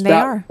Americans. They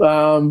are.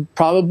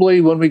 Probably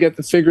when we get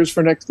the figures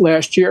for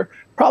last year,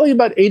 probably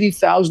about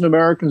 80,000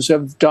 Americans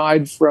have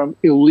died from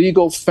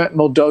illegal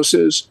fentanyl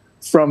doses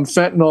from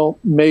fentanyl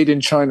made in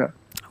China.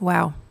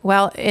 Wow.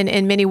 Well,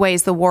 in many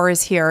ways, the war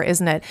is here,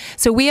 isn't it?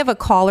 So we have a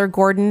caller,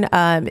 Gordon,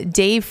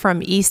 Dave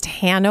from East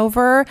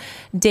Hanover.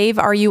 Dave,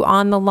 are you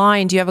on the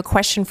line? Do you have a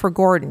question for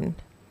Gordon?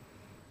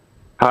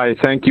 Hi,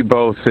 thank you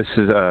both. This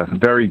is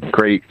very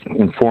great,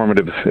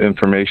 informative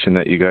information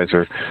that you guys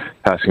are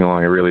passing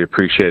along. I really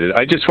appreciate it.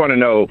 I just want to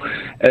know,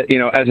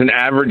 as an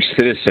average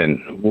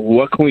citizen,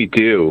 what can we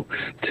do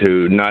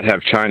to not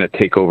have China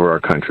take over our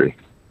country?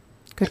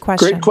 Good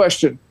question. Great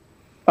question.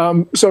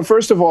 So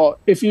first of all,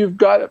 if you've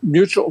got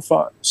mutual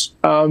funds,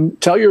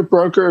 tell your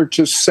broker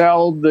to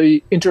sell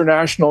the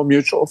international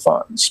mutual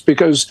funds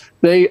because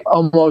they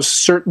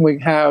almost certainly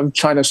have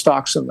China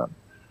stocks in them.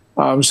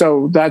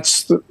 So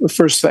that's the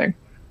first thing.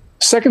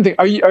 Second thing,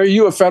 are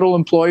you a federal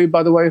employee,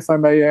 by the way, if I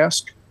may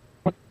ask?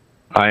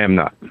 I am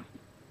not.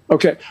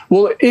 Okay.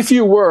 Well, if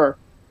you were,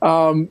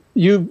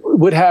 you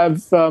would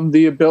have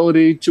the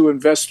ability to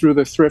invest through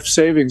the thrift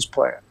savings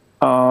plan.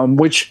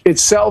 which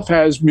itself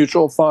has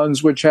mutual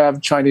funds which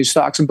have Chinese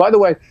stocks. And by the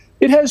way,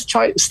 it has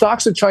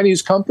stocks of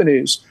Chinese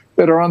companies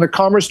that are on the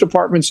Commerce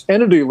Department's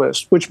entity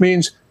list, which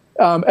means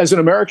as an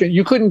American,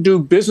 you couldn't do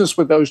business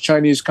with those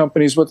Chinese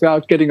companies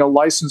without getting a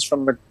license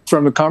from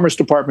the Commerce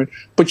Department.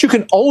 But you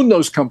can own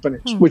those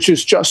companies, which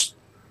is just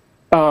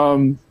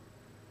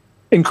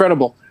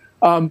incredible.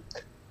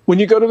 When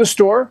you go to the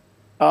store,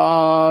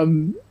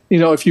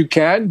 if you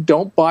can,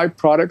 don't buy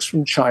products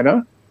from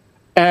China.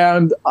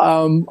 And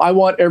I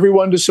want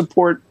everyone to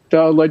support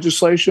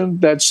legislation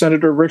that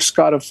Senator Rick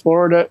Scott of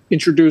Florida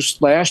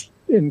introduced last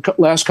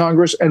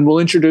Congress and will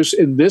introduce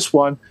in this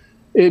one.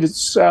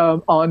 It's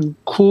on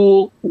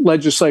cool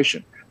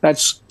legislation.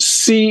 That's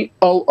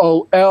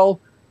COOL,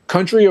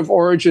 country of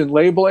origin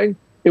labeling.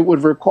 It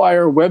would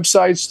require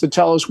websites to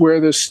tell us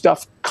where this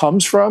stuff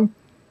comes from,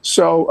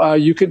 so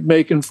you could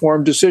make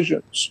informed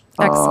decisions.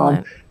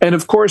 Excellent. And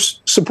of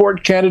course,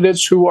 support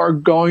candidates who are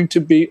going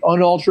to be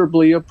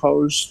unalterably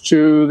opposed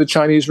to the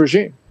Chinese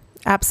regime.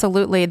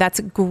 Absolutely. That's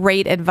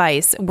great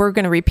advice. We're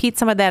going to repeat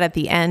some of that at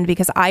the end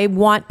because I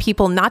want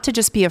people not to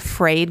just be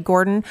afraid,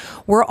 Gordon.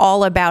 We're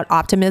all about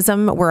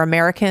optimism. We're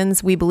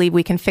Americans. We believe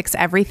we can fix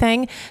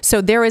everything.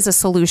 So there is a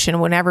solution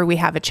whenever we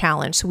have a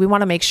challenge. So we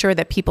want to make sure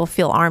that people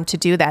feel armed to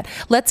do that.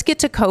 Let's get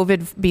to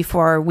COVID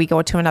before we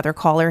go to another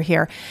caller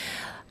here.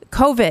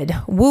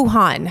 COVID,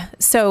 Wuhan.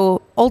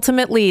 So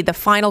ultimately, the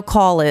final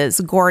call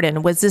is,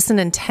 Gordon, was this an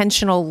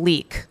intentional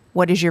leak?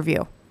 What is your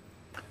view?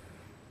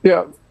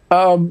 Yeah.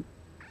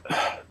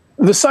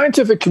 The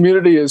scientific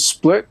community is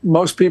split.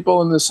 Most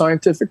people in the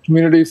scientific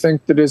community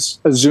think that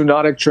it's a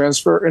zoonotic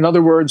transfer. In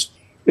other words,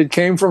 it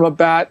came from a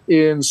bat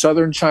in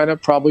southern China,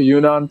 probably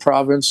Yunnan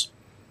province,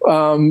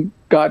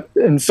 got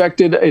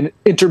infected an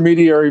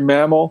intermediary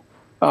mammal,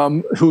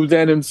 who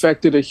then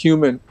infected a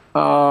human.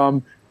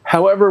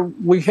 However,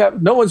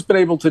 no one's been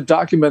able to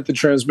document the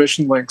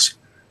transmission links.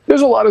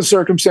 There's a lot of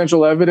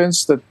circumstantial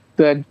evidence that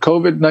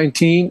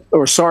COVID-19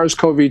 or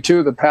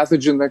SARS-CoV-2, the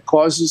pathogen that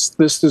causes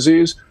this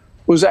disease,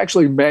 was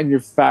actually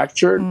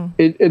manufactured.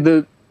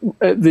 The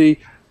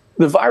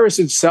virus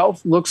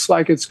itself looks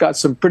like it's got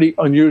some pretty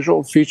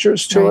unusual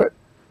features to it.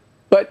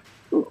 But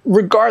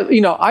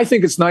regardless, I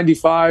think it's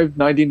 95,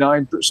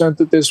 99%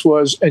 that this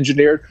was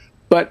engineered.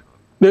 But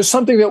there's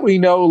something that we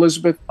know,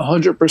 Elizabeth,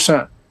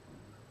 100%.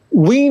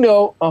 We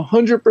know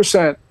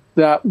 100%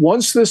 that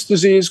once this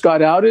disease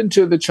got out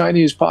into the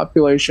Chinese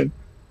population,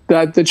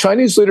 that the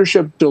Chinese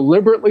leadership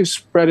deliberately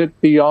spread it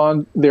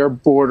beyond their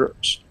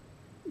borders.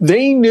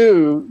 They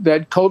knew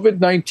that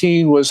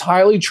COVID-19 was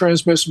highly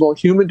transmissible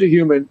human to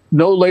human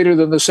no later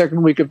than the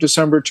second week of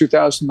December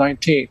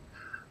 2019.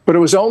 But it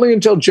was only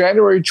until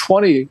January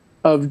 20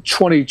 of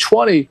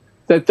 2020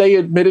 that they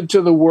admitted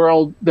to the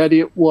world that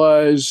it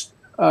was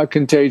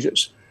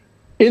contagious.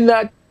 In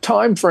that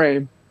time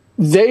frame,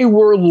 they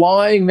were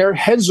lying their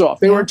heads off.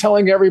 They were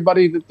telling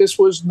everybody that this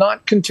was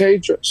not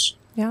contagious.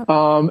 Yeah.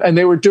 And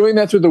they were doing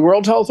that through the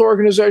World Health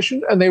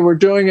Organization, and they were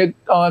doing it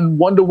on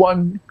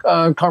one-to-one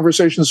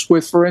conversations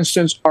with, for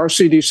instance, our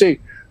CDC.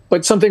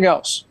 But something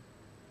else.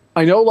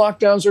 I know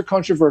lockdowns are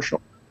controversial,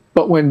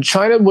 but when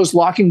China was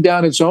locking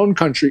down its own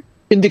country,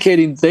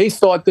 indicating they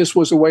thought this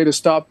was a way to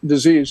stop the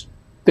disease,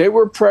 they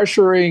were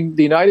pressuring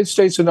the United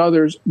States and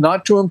others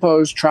not to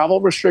impose travel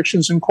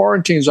restrictions and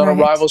quarantines on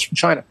arrivals from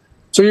China.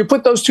 So you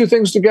put those two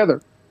things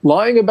together.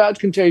 Lying about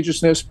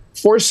contagiousness,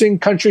 forcing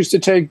countries to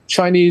take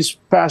Chinese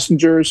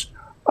passengers,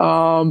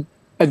 and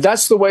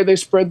that's the way they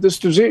spread this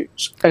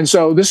disease. And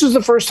so this is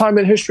the first time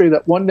in history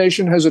that one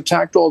nation has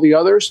attacked all the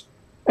others,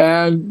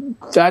 and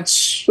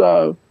that's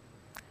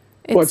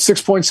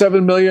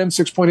 6.7 million,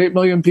 6.8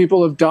 million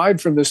people have died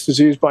from this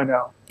disease by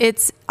now.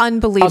 It's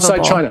unbelievable.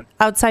 Outside China.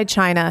 Outside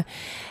China.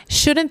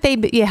 Shouldn't they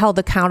be held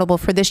accountable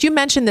for this? You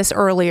mentioned this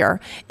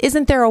earlier.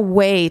 Isn't there a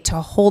way to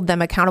hold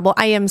them accountable?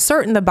 I am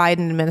certain the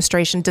Biden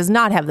administration does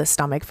not have the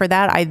stomach for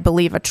that. I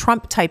believe a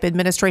Trump-type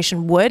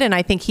administration would, and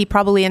I think he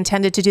probably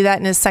intended to do that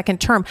in his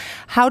second term.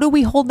 How do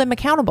we hold them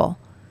accountable?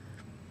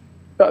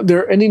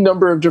 There are any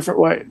number of different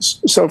ways.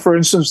 So, for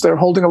instance, they're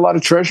holding a lot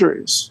of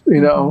treasuries.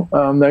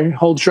 They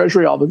hold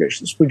treasury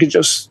obligations. We could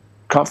just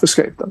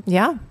confiscate them.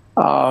 Yeah.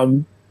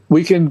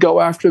 We can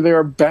go after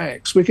their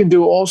banks. We can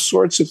do all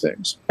sorts of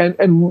things. And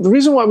the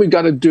reason why we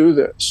got to do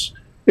this,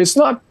 it's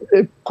not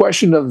a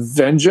question of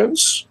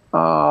vengeance.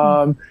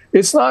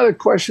 It's not a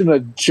question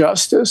of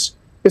justice.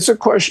 It's a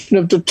question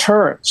of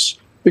deterrence.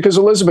 Because,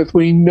 Elizabeth,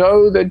 we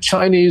know that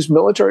Chinese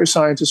military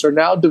scientists are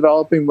now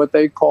developing what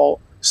they call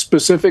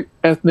specific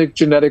ethnic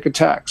genetic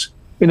attacks.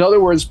 In other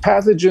words,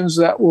 pathogens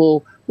that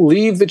will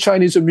leave the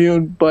Chinese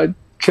immune but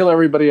kill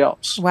everybody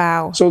else.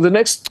 Wow. So the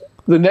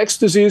next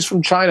disease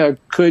from China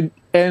could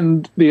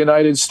end the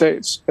United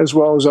States as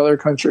well as other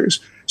countries.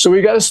 So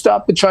we got to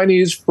stop the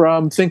Chinese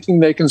from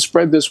thinking they can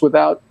spread this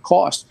without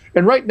cost.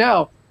 And right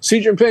now,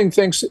 Xi Jinping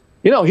thinks,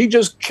 he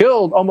just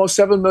killed almost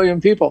 7 million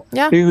people.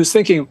 Yeah. He was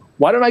thinking,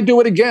 Why don't I do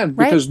it again?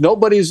 Because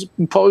nobody's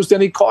imposed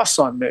any costs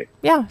on me.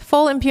 Yeah,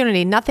 full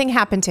impunity. Nothing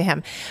happened to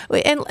him.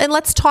 And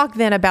let's talk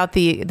then about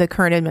the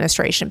current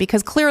administration,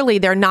 because clearly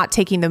they're not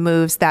taking the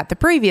moves that the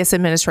previous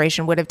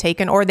administration would have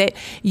taken, or that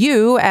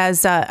you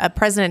as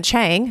President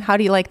Chang, how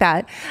do you like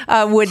that,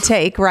 would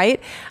take,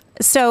 right?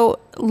 So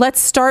let's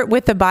start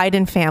with the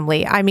Biden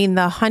family. I mean,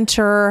 the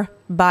Hunter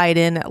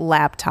Biden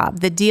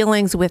laptop, the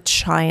dealings with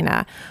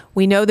China.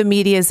 We know the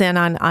media is in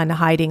on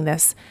hiding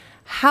this.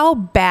 How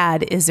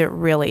bad is it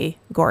really,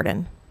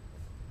 Gordon?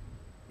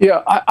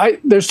 Yeah,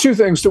 there's two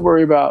things to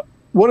worry about.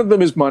 One of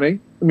them is money.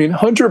 I mean,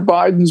 Hunter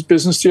Biden's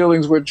business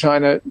dealings with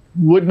China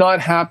would not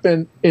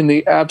happen in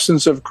the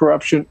absence of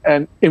corruption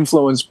and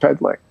influence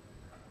peddling.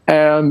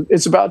 And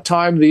it's about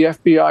time the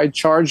FBI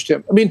charged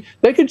him. I mean,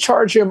 they could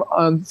charge him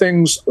on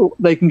things.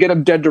 They can get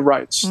him dead to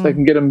rights. They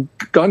can get him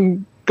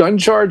gun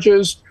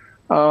charges,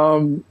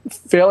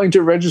 failing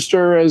to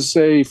register as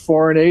a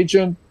foreign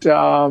agent,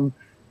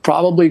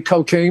 probably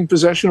cocaine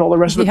possession, all the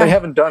rest of it. They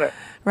haven't done it.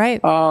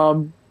 Right.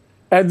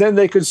 And then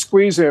they could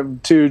squeeze him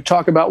to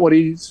talk about what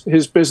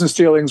his business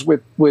dealings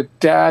with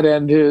dad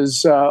and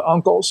his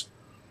uncles.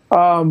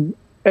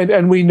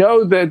 And we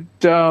know that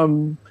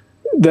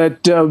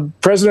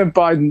President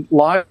Biden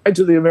lied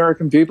to the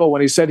American people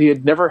when he said he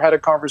had never had a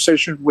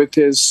conversation with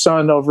his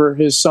son over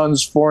his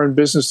son's foreign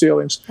business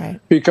dealings,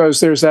 because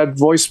there's that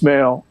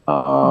voicemail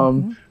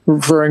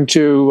referring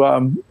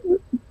to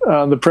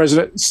the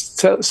president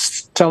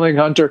telling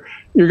Hunter,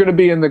 you're going to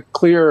be in the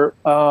clear.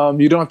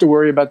 You don't have to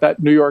worry about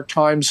that New York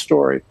Times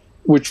story,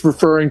 which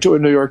referring to a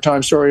New York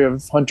Times story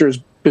of Hunter's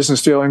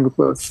business dealing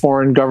with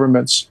foreign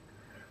governments.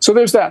 So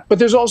there's that. But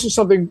there's also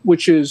something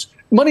which is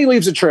money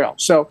leaves a trail.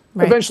 So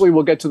eventually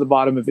we'll get to the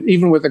bottom of it,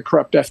 even with a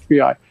corrupt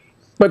FBI.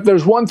 But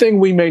there's one thing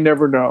we may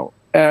never know,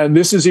 and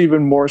this is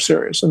even more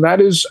serious, and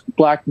that is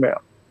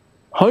blackmail.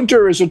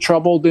 Hunter is a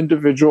troubled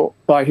individual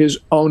by his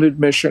own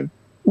admission.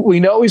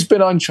 We know he's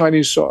been on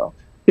Chinese soil.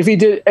 If he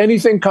did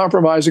anything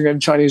compromising on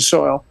Chinese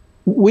soil,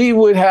 we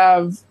would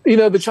have,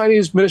 the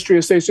Chinese Ministry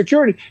of State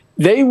Security,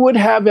 they would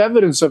have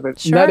evidence of it.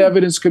 Sure. And that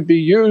evidence could be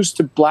used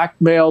to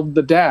blackmail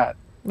the dad.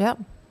 Yep.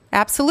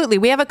 Absolutely.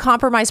 We have a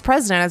compromised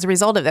president as a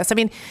result of this. I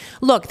mean,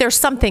 look, there's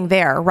something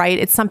there, right?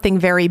 It's something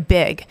very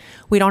big.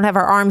 We don't have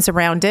our arms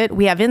around it.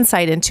 We have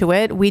insight into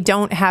it. We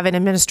don't have an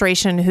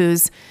administration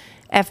whose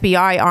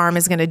FBI arm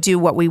is going to do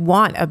what we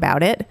want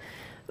about it.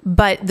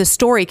 But the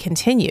story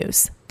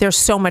continues. There's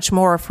so much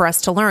more for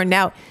us to learn.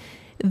 Now,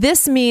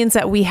 this means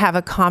that we have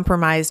a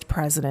compromised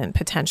president,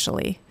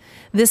 potentially.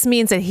 This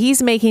means that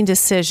he's making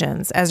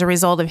decisions as a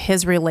result of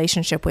his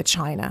relationship with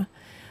China.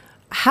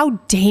 How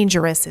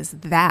dangerous is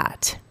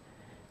that?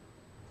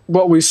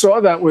 Well, we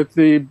saw that with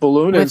the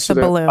balloon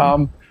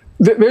incident.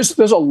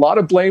 There's a lot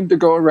of blame to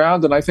go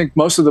around, and I think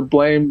most of the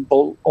blame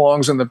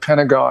belongs in the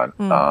Pentagon.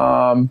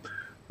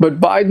 But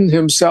Biden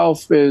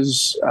himself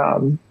has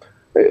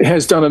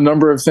done a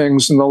number of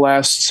things in the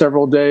last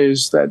several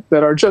days that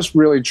are just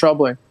really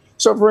troubling.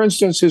 So, for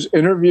instance, his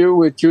interview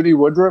with Judy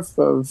Woodruff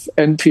of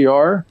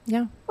NPR,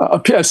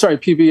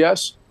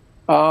 PBS,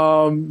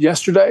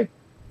 yesterday,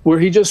 where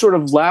he just sort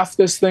of laughed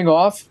this thing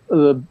off,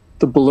 the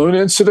balloon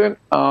incident,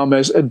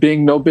 as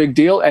being no big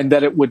deal, and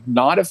that it would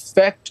not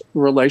affect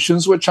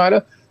relations with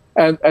China.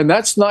 And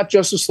that's not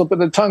just a slip of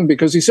the tongue,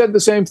 because he said the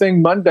same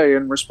thing Monday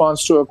in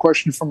response to a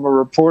question from a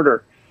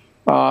reporter.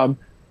 Something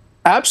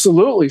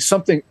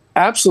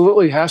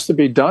absolutely has to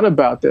be done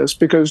about this,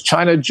 because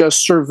China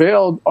just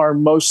surveilled our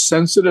most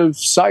sensitive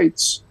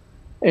sites.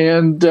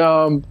 And,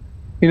 for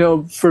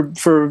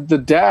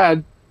the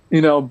dad,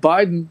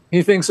 Biden,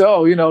 he thinks,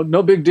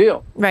 no big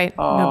deal. Right.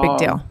 No big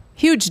deal.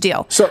 Huge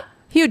deal.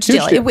 Huge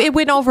deal. It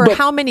went over, but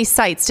how many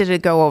sites did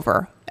it go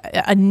over?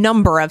 A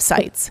number of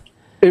sites.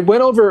 It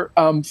went over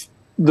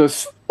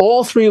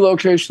all three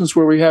locations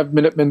where we have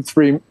Minuteman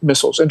III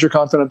missiles,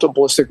 intercontinental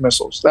ballistic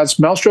missiles. That's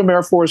Maelstrom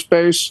Air Force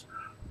Base,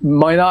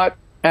 Minot,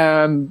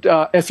 and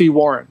F.E.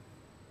 Warren.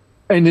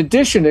 In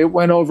addition, it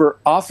went over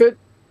Offutt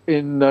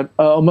in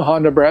Omaha,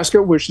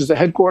 Nebraska, which is the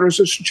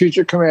headquarters of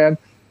Strategic Command,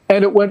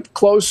 and it went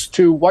close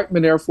to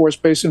Whiteman Air Force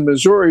Base in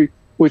Missouri,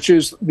 which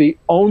is the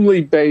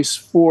only base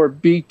for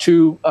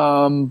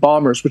B-2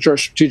 bombers, which are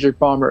strategic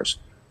bombers.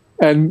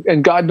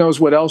 And God knows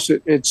what else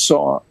it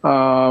saw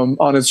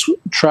on its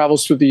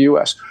travels through the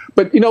U.S.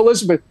 But,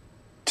 Elizabeth,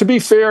 to be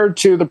fair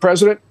to the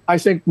president, I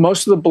think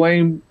most of the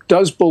blame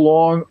does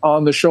belong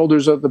on the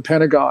shoulders of the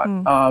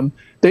Pentagon.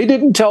 They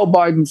didn't tell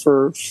Biden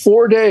for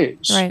 4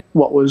 days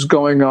what was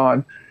going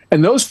on.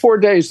 And those 4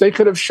 days, they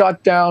could have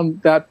shot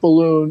down that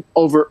balloon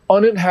over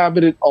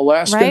uninhabited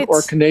Alaskan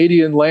or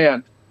Canadian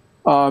land.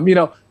 And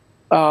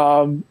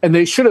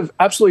they should have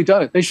absolutely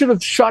done it. They should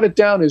have shot it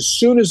down as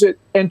soon as it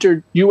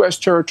entered U.S.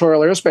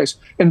 territorial airspace.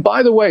 And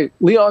by the way,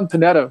 Leon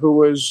Panetta, who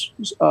was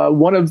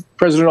one of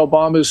President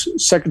Obama's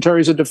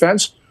secretaries of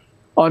defense,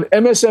 on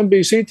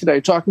MSNBC today,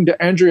 talking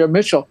to Andrea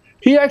Mitchell,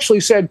 he actually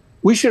said,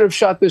 we should have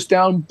shot this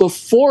down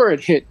before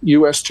it hit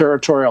U.S.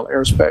 territorial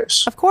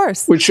airspace. Of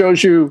course. Which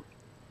shows you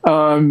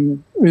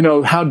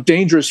how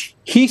dangerous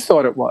he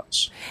thought it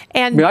was.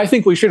 And I mean, I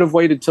think we should have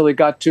waited till he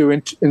got to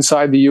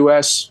inside the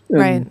U.S.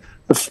 Right.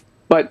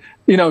 But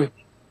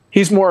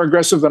he's more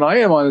aggressive than I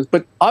am on it.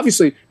 But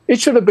obviously, it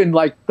should have been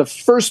like the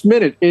first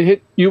minute it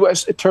hit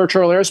U.S.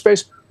 territorial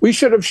airspace. We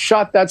should have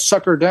shot that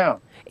sucker down.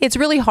 It's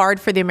really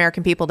hard for the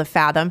American people to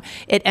fathom.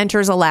 It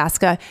enters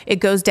Alaska, it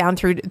goes down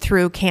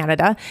through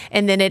Canada,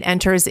 and then it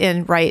enters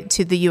in right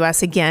to the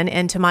U.S. again,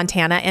 into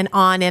Montana, and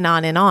on and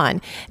on and on.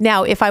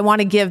 Now, if I want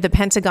to give the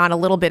Pentagon a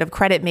little bit of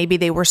credit, maybe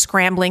they were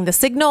scrambling the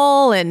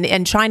signal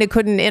and China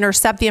couldn't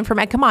intercept the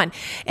information. Come on.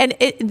 And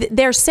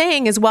they're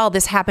saying as well,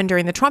 this happened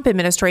during the Trump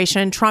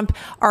administration. Trump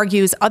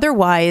argues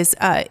otherwise.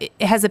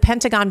 Has the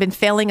Pentagon been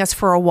failing us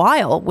for a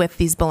while with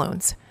these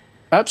balloons?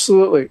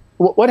 Absolutely.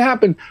 What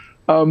happened?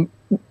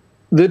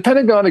 The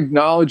Pentagon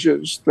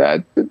acknowledges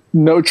that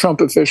no Trump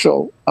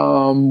official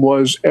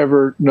was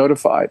ever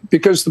notified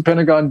because the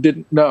Pentagon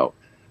didn't know.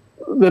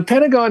 The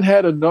Pentagon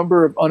had a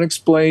number of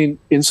unexplained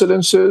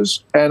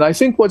incidences, and I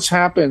think what's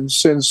happened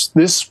since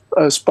this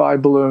spy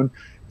balloon,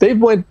 they've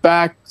went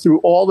back through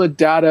all the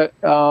data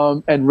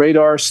and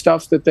radar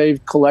stuff that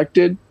they've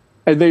collected,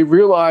 and they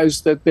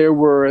realized that there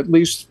were at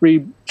least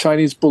 3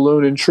 Chinese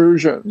balloon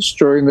intrusions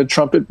during the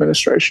Trump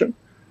administration.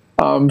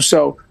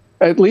 So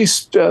at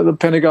least the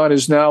Pentagon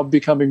is now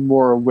becoming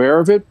more aware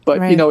of it. But,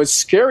 right. It's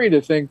scary to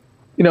think,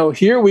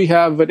 here we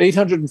have an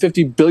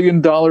 $850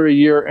 billion a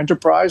year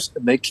enterprise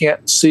and they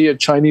can't see a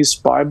Chinese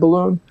spy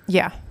balloon.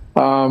 Yeah.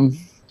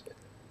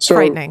 So,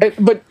 frightening.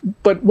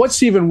 But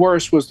what's even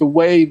worse was the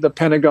way the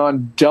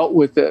Pentagon dealt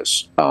with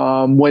this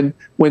when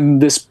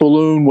this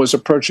balloon was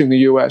approaching the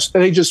U.S.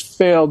 And they just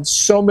failed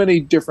so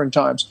many different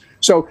times.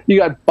 So you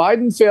got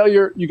Biden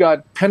failure, you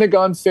got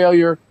Pentagon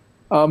failure.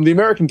 The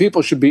American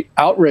people should be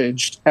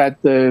outraged at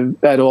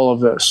all of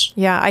this.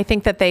 Yeah, I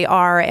think that they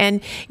are.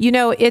 And,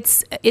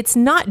 it's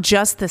not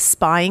just the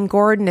spying,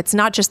 Gordon. It's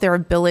not just their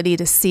ability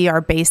to see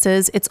our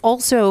bases. It's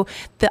also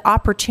the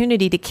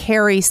opportunity to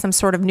carry some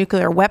sort of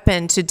nuclear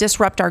weapon to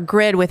disrupt our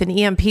grid with an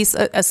EMP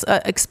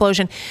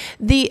explosion.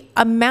 The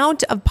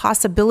amount of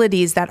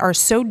possibilities that are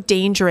so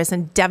dangerous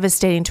and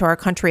devastating to our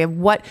country of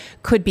what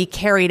could be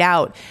carried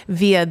out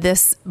via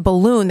this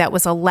balloon that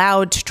was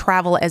allowed to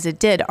travel as it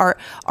did are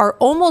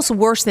almost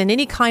worse than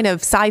any kind of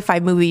sci-fi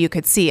movie you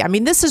could see. I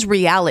mean, this is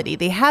reality.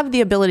 They have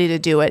the ability to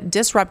do it,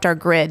 disrupt our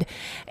grid,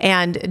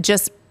 and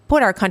just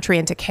put our country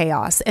into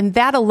chaos. And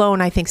that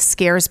alone, I think,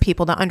 scares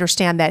people to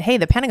understand that, hey,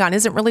 the Pentagon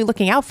isn't really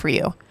looking out for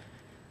you.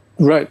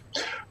 Right.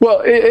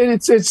 Well,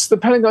 it's the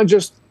Pentagon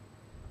just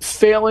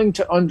failing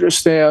to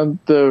understand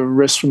the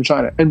risks from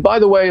China. And by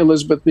the way,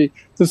 Elizabeth,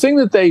 the thing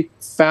that they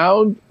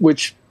found,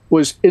 which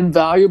was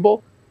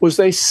invaluable, was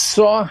they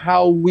saw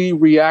how we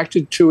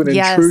reacted to an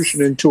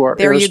intrusion into our airspace.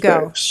 There you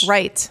go.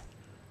 Right.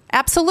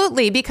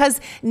 Absolutely.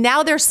 Because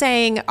now they're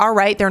saying, all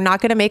right, they're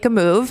not going to make a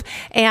move.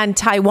 And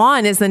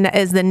Taiwan is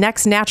the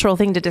next natural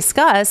thing to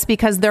discuss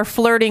because they're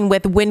flirting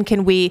with when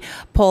can we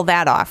pull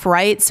that off,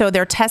 right? So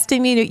they're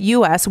testing the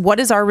U.S. What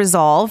is our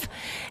resolve?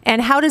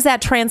 And how does that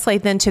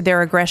translate then to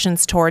their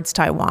aggressions towards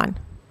Taiwan?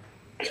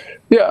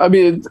 Yeah, I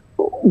mean,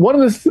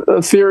 one of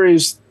the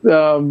theories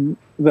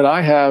that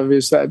I have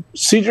is that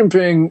Xi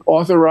Jinping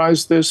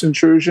authorized this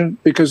intrusion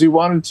because he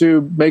wanted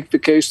to make the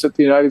case that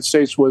the United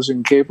States was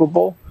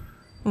incapable,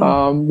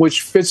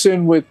 which fits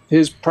in with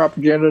his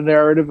propaganda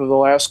narrative of the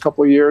last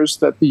couple of years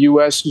that the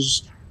U.S.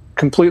 is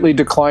completely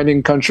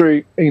declining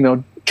country,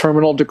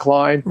 terminal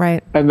decline,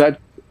 right, and that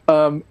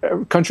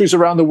countries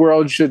around the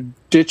world should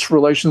ditch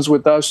relations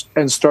with us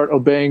and start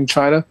obeying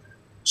China.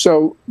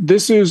 So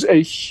this is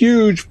a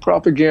huge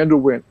propaganda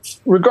win,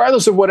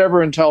 regardless of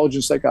whatever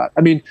intelligence they got.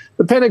 I mean,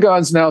 the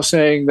Pentagon's now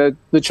saying that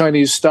the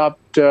Chinese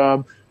stopped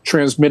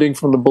transmitting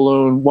from the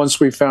balloon once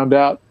we found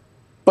out.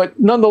 But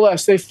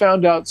nonetheless, they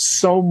found out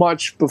so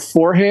much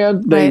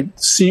beforehand. They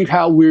see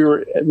how we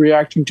were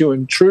reacting to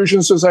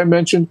intrusions, as I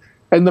mentioned,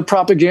 and the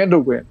propaganda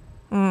win.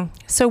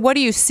 So what do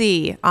you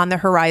see on the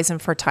horizon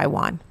for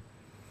Taiwan?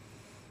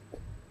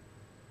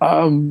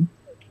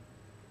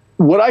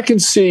 What I can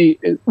see,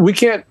 we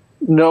can't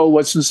know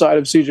what's inside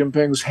of Xi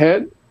Jinping's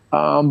head,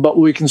 but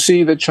we can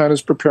see that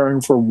China's preparing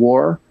for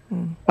war.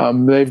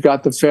 They've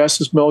got the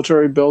fastest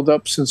military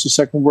buildup since the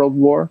Second World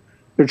War.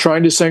 They're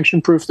trying to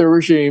sanction-proof their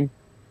regime.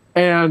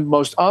 And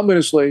most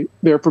ominously,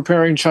 they're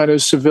preparing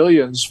China's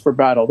civilians for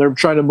battle. They're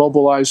trying to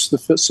mobilize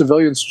the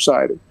civilian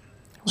society.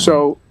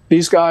 So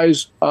these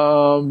guys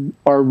are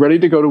ready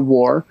to go to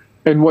war.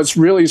 And what's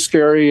really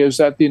scary is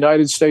that the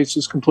United States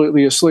is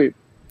completely asleep.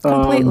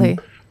 Completely.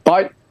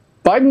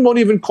 Biden won't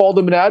even call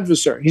them an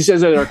adversary. He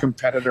says they're a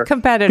competitor.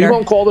 Competitor. He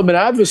won't call them an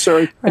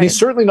adversary. Right. And he's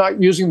certainly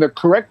not using the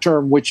correct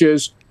term, which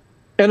is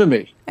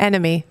enemy.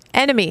 Enemy.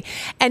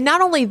 And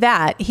not only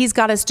that, he's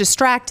got us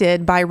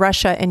distracted by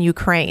Russia and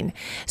Ukraine.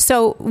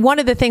 So one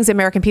of the things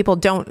American people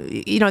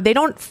they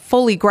don't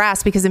fully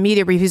grasp because the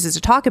media refuses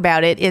to talk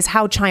about it is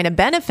how China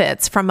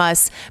benefits from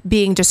us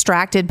being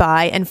distracted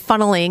by and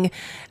funneling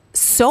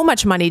so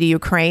much money to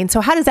Ukraine.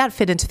 So how does that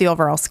fit into the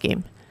overall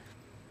scheme?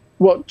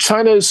 Well,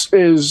 China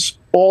is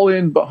all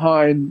in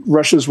behind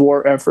Russia's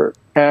war effort.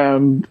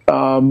 And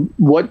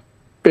what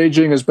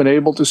Beijing has been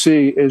able to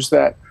see is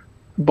that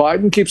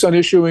Biden keeps on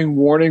issuing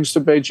warnings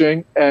to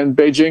Beijing, and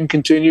Beijing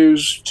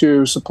continues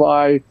to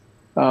supply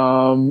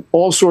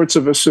all sorts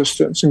of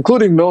assistance,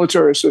 including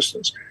military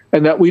assistance,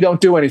 and that we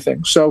don't do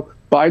anything. So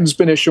Biden's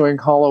been issuing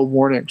hollow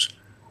warnings.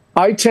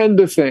 I tend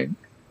to think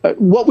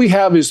what we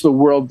have is the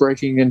world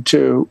breaking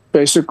into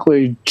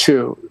basically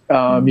two.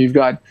 You've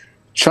got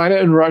China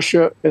and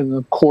Russia in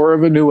the core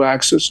of a new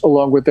axis,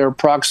 along with their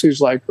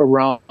proxies like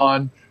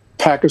Iran,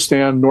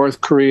 Pakistan,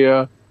 North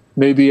Korea,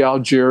 maybe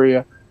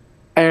Algeria,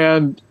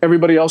 and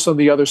everybody else on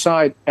the other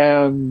side.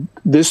 And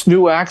this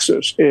new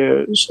axis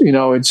is,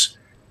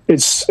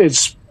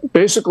 it's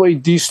basically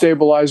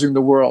destabilizing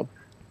the world.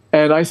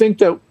 And I think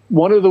that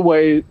one of the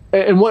ways,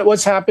 and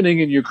what's happening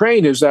in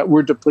Ukraine is that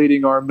we're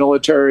depleting our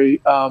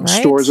military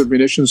stores of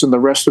munitions and the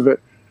rest of it.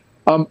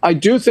 I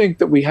do think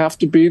that we have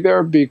to be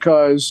there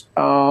because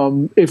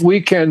if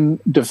we can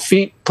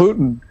defeat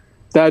Putin,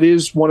 that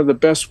is one of the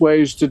best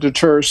ways to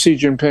deter Xi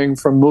Jinping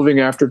from moving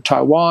after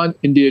Taiwan,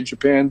 India,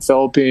 Japan,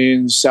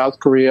 Philippines, South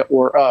Korea,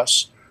 or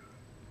us.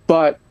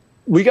 But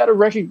we got to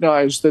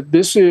recognize that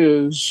this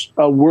is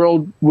a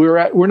world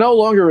we're no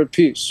longer at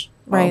peace.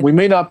 Right. We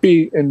may not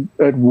be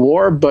at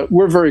war, but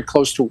we're very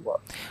close to war.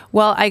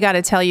 Well, I got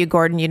to tell you,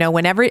 Gordon,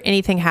 whenever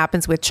anything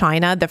happens with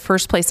China, the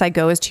first place I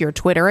go is to your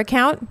Twitter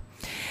account.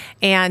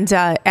 And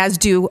as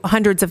do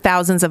hundreds of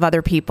thousands of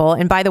other people.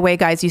 And by the way,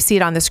 guys, you see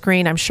it on the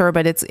screen, I'm sure,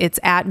 but it's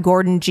at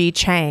Gordon G.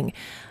 Chang.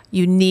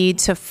 You need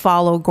to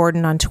follow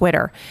Gordon on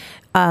Twitter.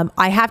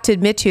 I have to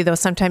admit to you, though,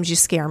 sometimes you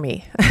scare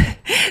me.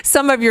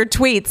 Some of your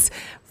tweets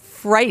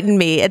frighten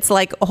me. It's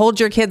like, hold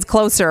your kids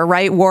closer,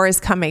 right? War is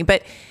coming.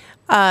 But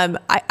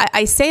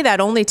I say that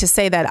only to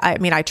say that,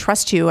 I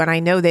trust you and I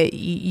know that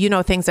you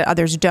know things that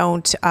others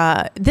don't.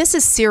 This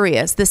is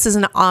serious. This is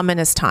an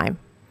ominous time.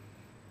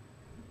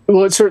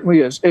 Well, it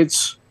certainly is.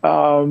 It's.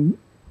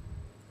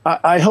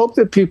 I hope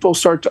that people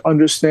start to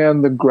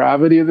understand the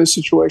gravity of the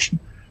situation.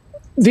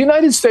 The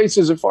United States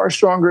is a far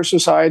stronger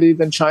society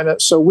than China,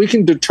 so we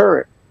can deter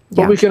it.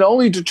 But we can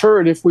only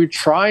deter it if we're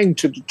trying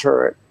to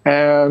deter it.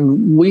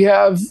 And we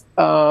have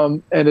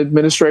an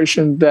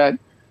administration that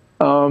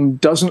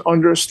doesn't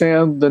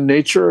understand the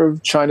nature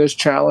of China's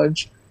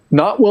challenge,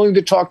 not willing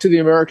to talk to the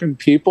American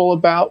people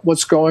about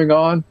what's going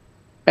on,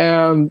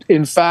 and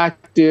in fact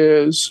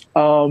is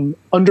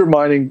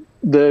undermining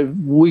the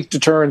weak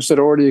deterrence that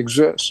already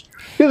exists.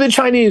 The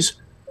Chinese,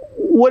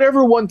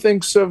 whatever one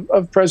thinks of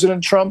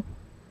President Trump,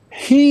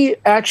 he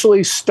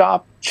actually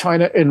stopped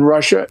China and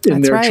Russia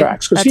in their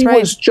tracks because he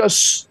was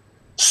just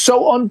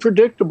so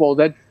unpredictable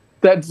that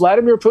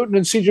Vladimir Putin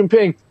and Xi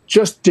Jinping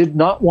just did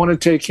not want to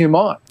take him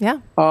on. Yeah.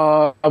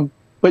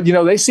 But,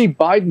 they see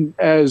Biden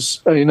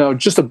as,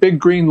 just a big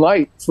green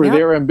light for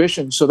their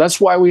ambitions. So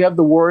that's why we have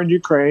the war in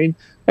Ukraine.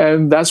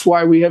 And that's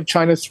why we have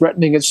China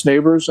threatening its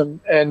neighbors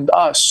and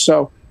us.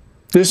 So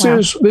this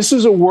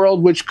is a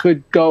world which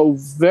could go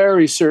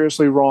very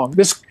seriously wrong.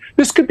 This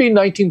could be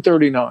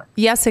 1939.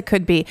 Yes, it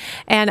could be.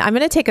 And I'm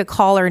going to take a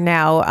caller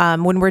now.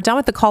 When we're done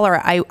with the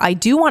caller, I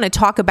do want to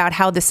talk about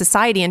how the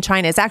society in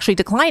China is actually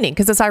declining,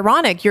 because it's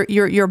ironic,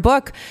 your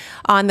book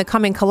on the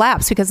coming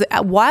collapse, because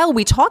while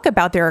we talk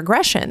about their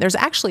aggression, there's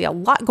actually a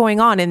lot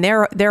going on in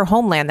their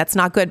homeland that's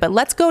not good. But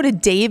let's go to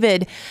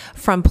David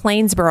from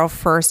Plainsboro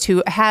first,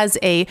 who has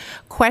a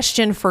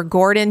question for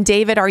Gordon.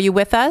 David, are you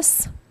with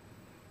us?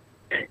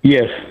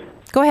 Yes.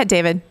 Go ahead,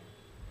 David.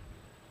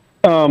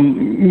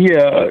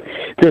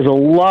 There's a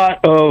lot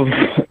of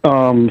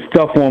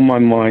stuff on my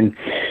mind,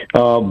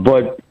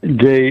 but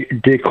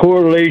the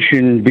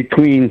correlation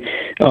between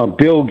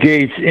Bill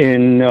Gates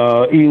and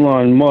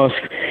Elon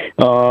Musk,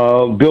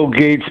 Bill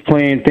Gates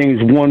playing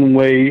things one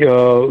way.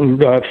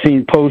 I've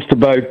seen posts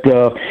about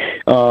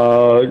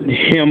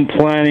him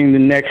planning the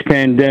next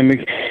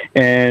pandemic,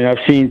 and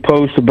I've seen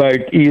posts about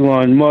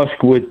Elon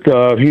Musk with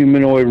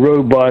humanoid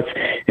robots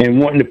and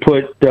wanting to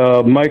put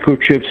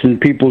microchips in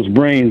people's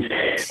brains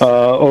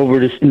over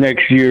this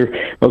next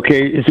year.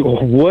 Okay, so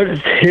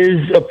what's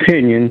his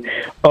opinion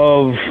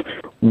of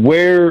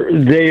where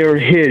they are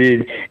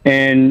headed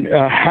and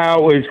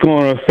how it's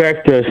going to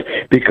affect us?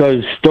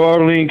 Because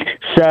Starlink,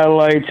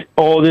 satellites,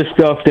 all this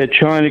stuff that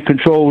China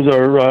controls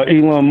or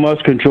Elon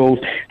Musk controls,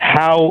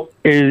 how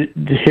is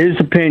his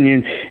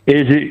opinion?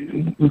 Is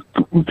it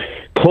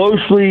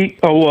closely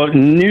or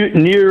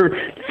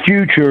near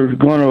future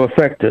going to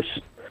affect us?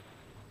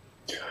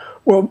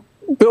 Well,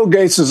 Bill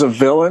Gates is a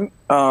villain.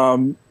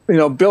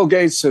 Bill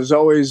Gates has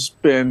always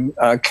been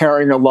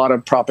carrying a lot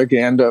of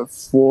propaganda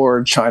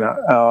for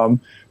China,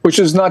 which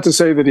is not to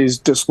say that he's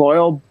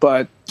disloyal,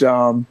 but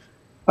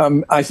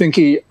I think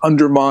he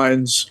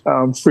undermines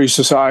free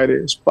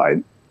societies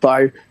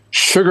by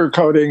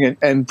sugarcoating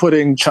and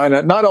putting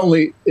China not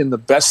only in the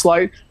best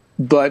light,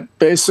 but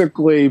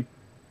basically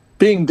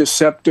being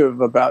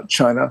deceptive about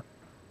China.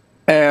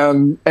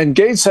 And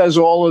Gates has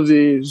all of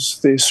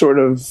these sort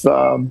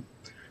of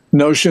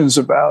notions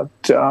about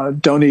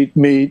don't eat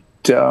meat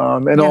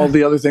and all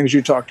the other things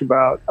you talked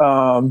about,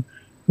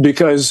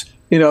 because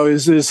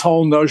is this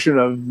whole notion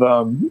of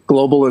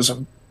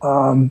globalism.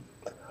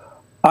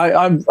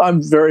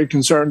 I'm very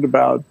concerned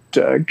about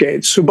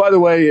Gates, who, by the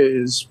way,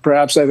 is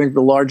perhaps, I think,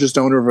 the largest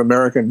owner of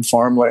American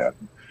farmland.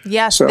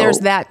 Yes, so, there's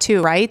that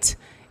too, right?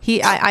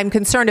 I'm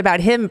concerned about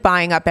him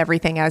buying up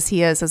everything as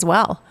he is as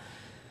well.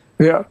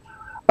 Yeah.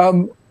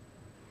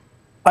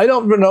 I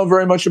don't know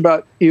very much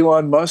about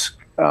Elon Musk,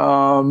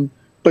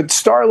 but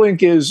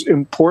Starlink is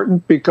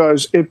important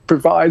because it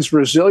provides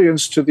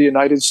resilience to the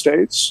United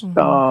States,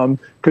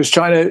 because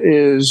China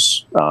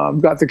is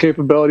got the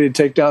capability to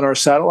take down our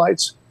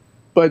satellites.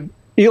 But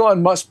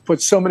Elon Musk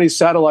put so many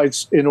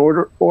satellites in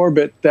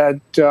orbit that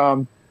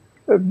the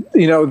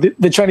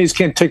Chinese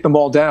can't take them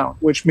all down,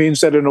 which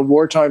means that in a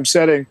wartime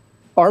setting,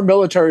 our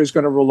military is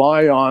going to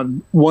rely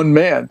on one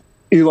man,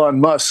 Elon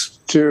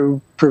Musk,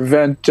 to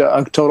prevent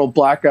a total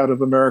blackout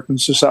of American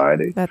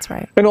society. That's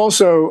right. And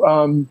also,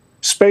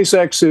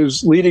 SpaceX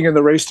is leading in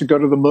the race to go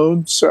to the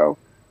moon. So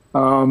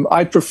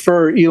I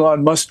prefer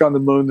Elon Musk on the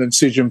moon than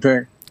Xi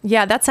Jinping.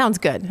 Yeah, that sounds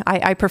good.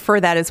 I prefer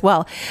that as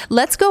well.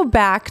 Let's go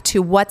back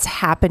to what's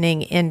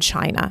happening in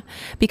China,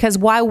 because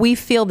while we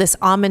feel this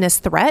ominous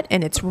threat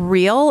and it's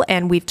real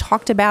and we've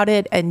talked about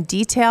it in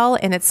detail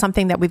and it's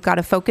something that we've got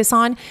to focus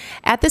on,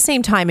 at the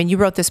same time, and you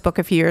wrote this book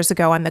a few years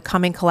ago on the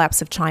coming collapse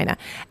of China,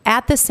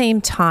 at the same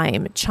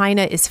time,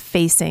 China is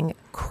facing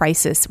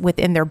crisis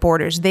within their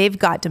borders. They've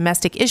got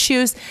domestic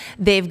issues.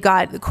 They've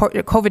got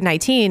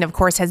COVID-19, of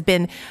course, has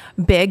been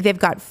big. They've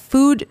got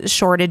food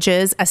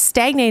shortages, a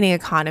stagnating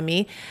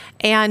economy,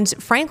 and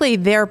frankly,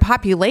 their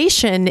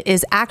population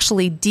is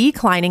actually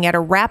declining at a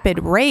rapid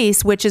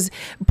pace, which is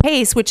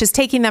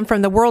taking them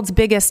from the world's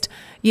biggest,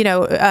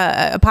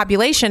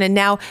 population. And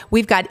now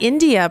we've got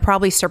India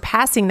probably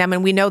surpassing them,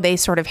 and we know they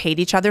sort of hate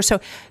each other.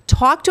 So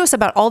talk to us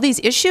about all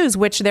these issues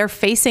which they're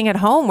facing at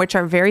home, which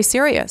are very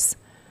serious.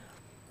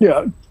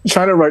 Yeah,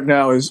 China right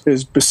now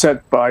is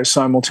beset by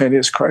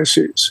simultaneous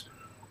crises.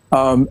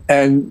 There's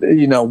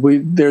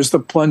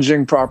the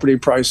plunging property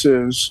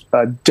prices,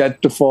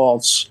 debt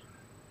defaults,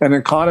 an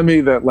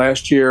economy that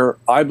last year,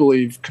 I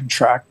believe,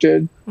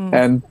 contracted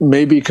and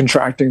may be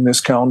contracting this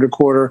calendar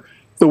quarter.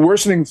 The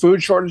worsening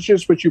food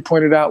shortages, which you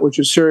pointed out, which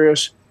is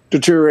serious,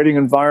 deteriorating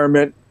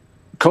environment,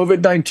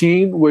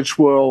 COVID-19, which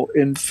will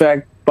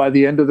infect by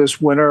the end of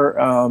this winter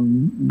about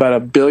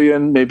 1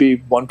 billion, maybe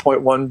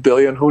 1.1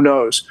 billion, who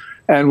knows,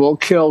 and will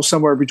kill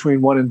somewhere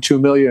between 1 and 2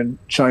 million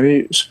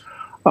Chinese.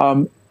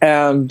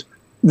 And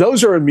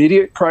those are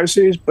immediate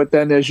crises. But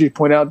then, as you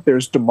point out,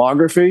 there's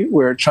demography,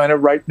 where China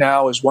right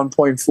now is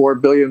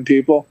 1.4 billion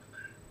people.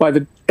 By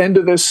the end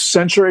of this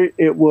century,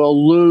 it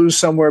will lose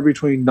somewhere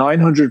between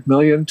 900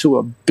 million to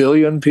 1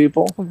 billion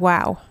people.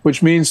 Wow.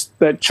 Which means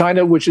that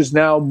China, which is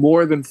now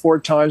more than 4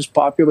 times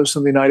populous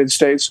than the United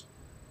States,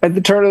 at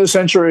the turn of the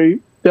century,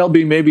 there'll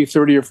be maybe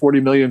 30 or 40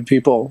 million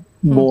people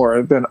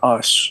more than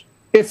us,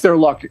 if they're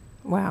lucky.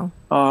 Wow.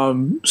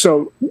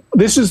 So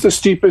this is the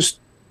steepest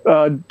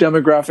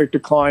demographic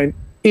decline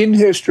in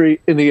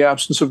history in the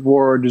absence of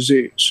war or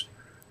disease.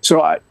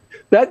 So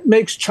that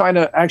makes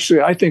China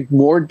actually, I think,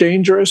 more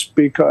dangerous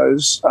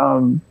because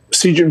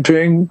Xi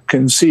Jinping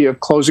can see a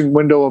closing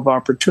window of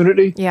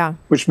opportunity,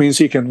 which means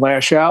he can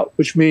lash out,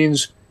 which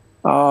means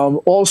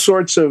all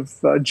sorts of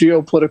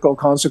geopolitical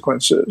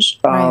consequences.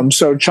 Right.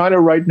 So China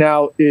right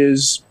now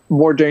is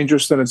more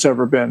dangerous than it's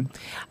ever been.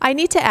 I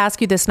need to ask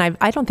you this, and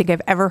I don't think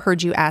I've ever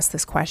heard you ask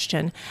this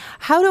question.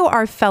 How do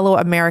our fellow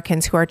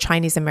Americans who are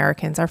Chinese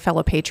Americans, our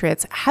fellow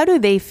patriots, how do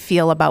they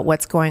feel about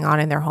what's going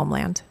on in their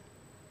homeland?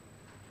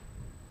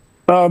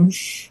 Well,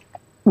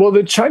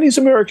 the Chinese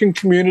American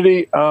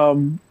community,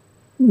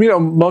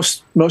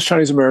 most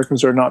Chinese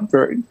Americans are not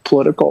very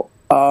political.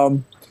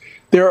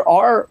 There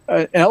are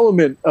an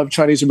element of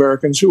Chinese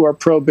Americans who are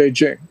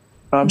pro-Beijing.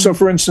 So,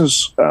 for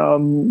instance,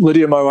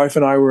 Lydia, my wife,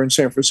 and I were in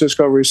San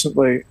Francisco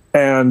recently,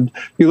 and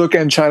you look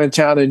in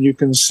Chinatown and you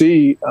can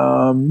see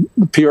the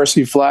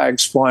PRC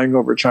flags flying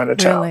over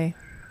Chinatown. Really?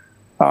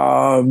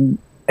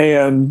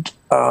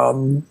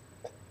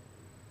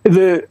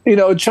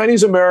 The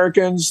Chinese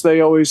Americans, they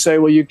always say,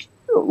 well,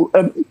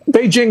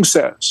 Beijing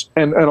says,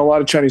 and a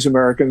lot of Chinese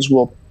Americans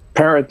will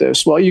parrot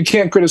this, well, you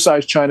can't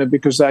criticize China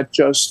because that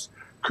just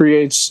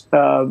creates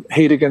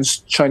hate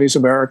against Chinese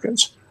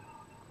Americans.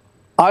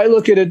 I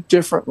look at it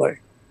differently.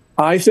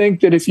 I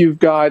think that if you've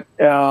got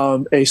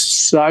a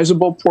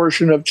sizable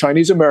portion of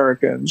Chinese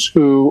Americans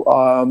who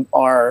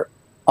are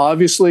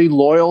obviously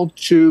loyal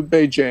to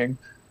Beijing,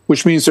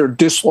 which means they're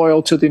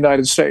disloyal to the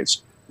United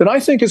States, then I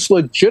think it's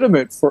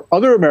legitimate for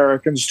other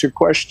Americans to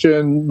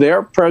question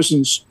their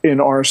presence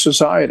in our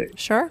society.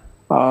 Sure.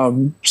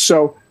 I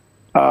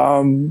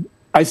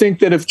think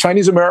that if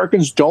Chinese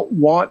Americans don't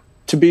want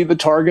to be the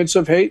targets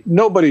of hate,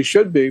 nobody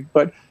should be,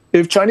 but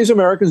if Chinese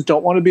Americans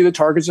don't want to be the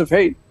targets of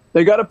hate,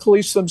 they got to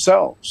police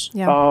themselves.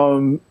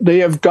 Yeah. They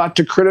have got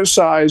to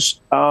criticize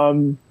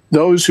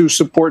those who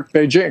support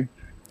Beijing.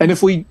 And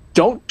if we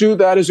don't do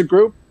that as a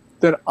group,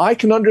 then I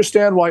can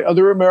understand why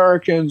other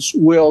Americans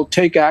will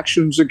take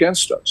actions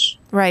against us.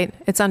 Right.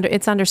 It's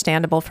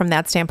understandable from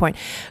that standpoint.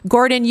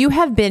 Gordon, you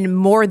have been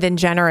more than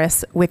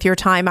generous with your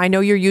time. I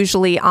know you're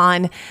usually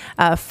on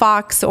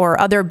Fox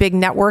or other big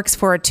networks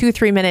for a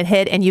 2-3 minute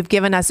hit, and you've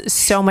given us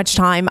so much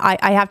time.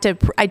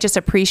 I just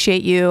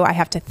appreciate you. I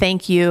have to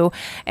thank you.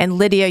 And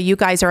Lydia, you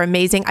guys are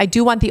amazing. I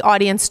do want the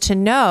audience to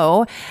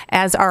know,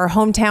 as our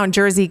hometown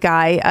Jersey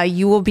guy,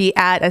 you will be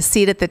at a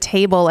seat at the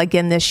table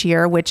again this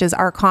year, which is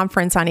our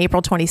conference on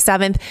April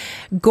 27th.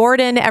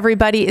 Gordon,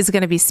 everybody, is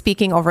going to be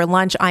speaking over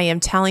lunch. I am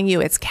telling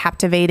you, it's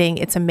captivating.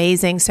 It's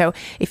amazing. So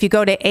if you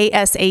go to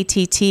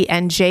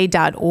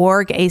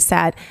asattnj.org,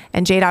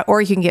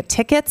 asatnj.org, you can get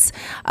tickets.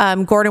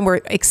 Gordon, we're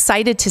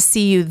excited to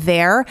see you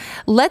there.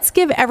 Let's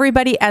give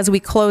everybody, as we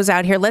close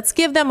out here, let's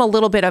give them a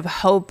little bit of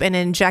hope and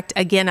inject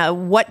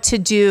again what to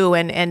do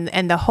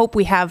and the hope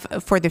we have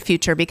for the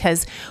future,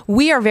 because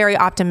we are very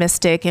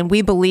optimistic and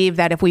we believe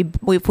that if we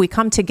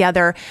come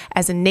together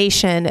as a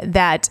nation,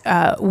 that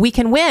we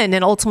can win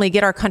and ultimately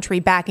get our country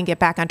back and get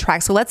back on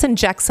track. So let's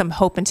inject some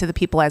hope into the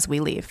people as we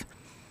leave.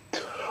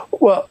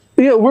 Well,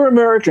 we're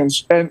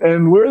Americans,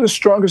 and we're the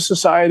strongest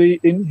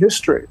society in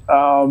history.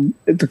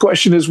 The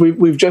question is,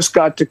 we've just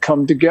got to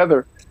come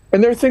together.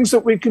 And there are things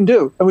that we can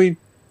do. I mean,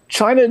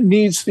 China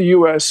needs the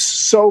U.S.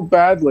 so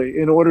badly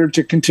in order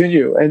to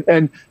continue.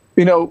 And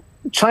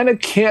China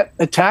can't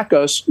attack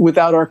us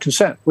without our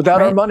consent,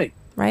 without our money.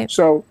 Right.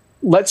 So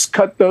let's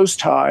cut those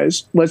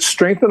ties. Let's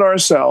strengthen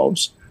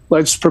ourselves.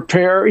 Let's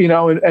prepare,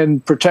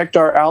 and protect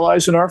our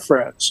allies and our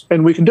friends.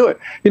 And we can do it.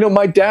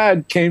 My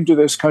dad came to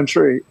this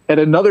country at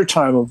another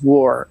time of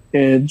war,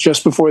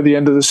 just before the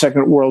end of the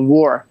Second World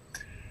War.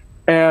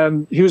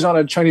 And he was on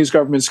a Chinese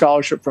government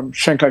scholarship from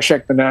Chiang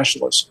Kai-shek, the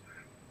nationalist.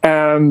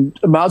 And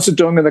Mao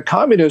Zedong and the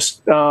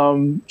communists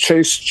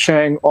chased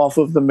Chiang off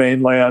of the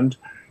mainland.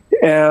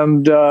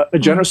 And a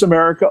generous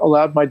America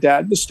allowed my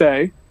dad to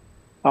stay.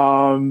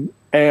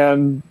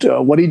 And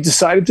what he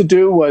decided to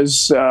do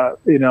was,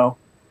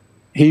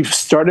 he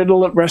started a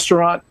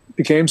restaurant,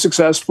 became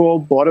successful,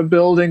 bought a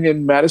building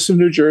in Madison,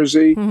 New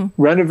Jersey,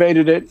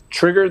 renovated it,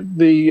 triggered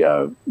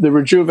the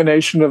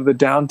rejuvenation of the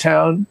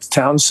downtown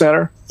town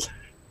center.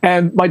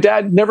 And my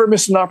dad never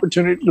missed an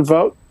opportunity to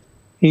vote.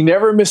 He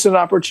never missed an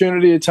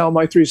opportunity to tell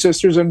my 3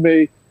 sisters and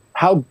me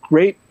how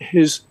great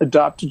his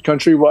adopted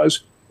country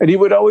was. And he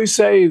would always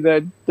say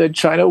that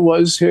China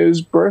was his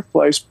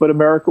birthplace, but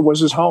America was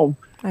his home.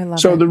 I love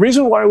so it. The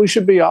reason why we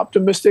should be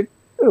optimistic,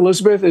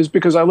 Elizabeth, is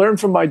because I learned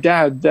from my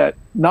dad that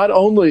not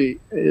only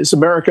is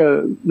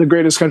America the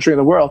greatest country in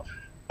the world,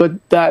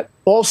 but that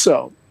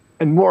also,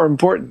 and more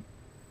important,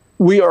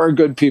 we are a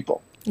good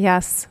people.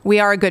 Yes, we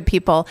are a good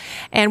people.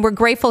 And we're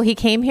grateful he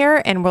came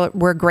here, and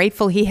we're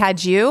grateful he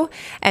had you,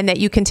 and that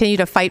you continue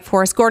to fight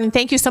for us. Gordon,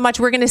 thank you so much.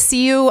 We're going to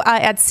see you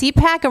at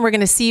CPAC, and we're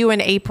going to see you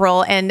in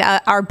April. And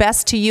our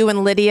best to you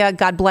and Lydia.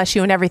 God bless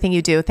you and everything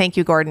you do. Thank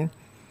you, Gordon.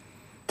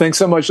 Thanks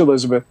so much,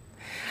 Elizabeth.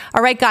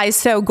 All right, guys.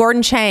 So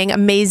Gordon Chang,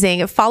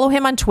 amazing. Follow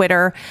him on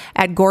Twitter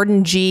at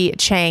Gordon G.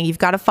 Chang. You've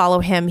got to follow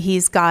him.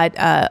 He's got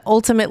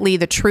ultimately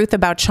the truth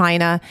about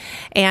China.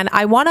 And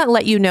I want to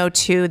let you know,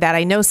 too, that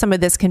I know some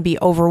of this can be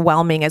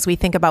overwhelming as we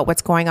think about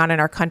what's going on in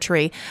our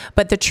country.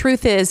 But the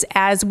truth is,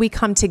 as we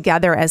come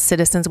together as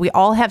citizens, we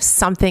all have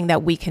something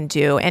that we can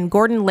do. And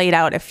Gordon laid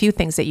out a few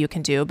things that you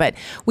can do. But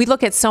we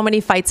look at so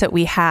many fights that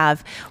we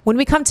have. When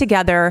we come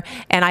together,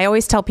 and I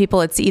always tell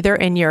people it's either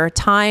in your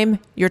time,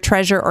 your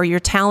treasure, or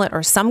your talent,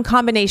 or some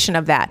combination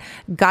of that.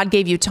 God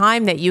gave you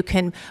time that you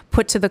can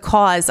put to the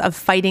cause of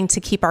fighting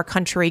to keep our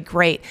country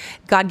great.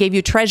 God gave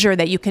you treasure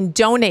that you can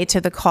donate to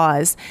the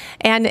cause.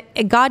 And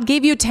God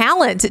gave you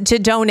talent to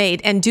donate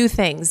and do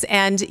things.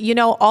 And,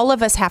 all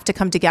of us have to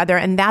come together,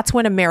 and that's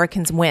when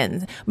Americans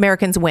win.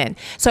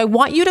 So I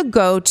want you to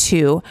go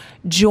to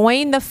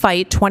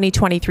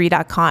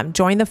jointhefight2023.com,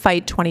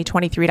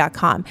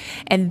 jointhefight2023.com.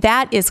 And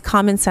that is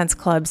Common Sense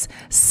Club's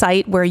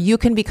site where you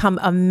can become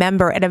a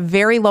member at a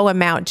very low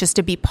amount just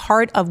to be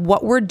part of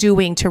what we're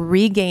doing to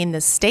regain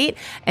this state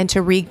and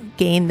to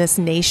regain this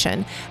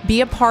nation.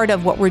 Be a part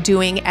of what we're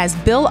doing. As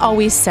Bill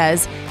always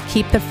says,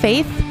 keep the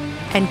faith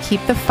and keep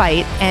the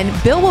fight. And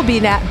Bill will be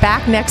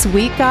back next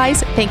week,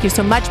 guys. Thank you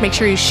so much. Make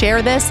sure you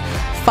share this.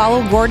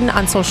 Follow Gordon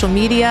on social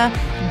media.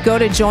 Go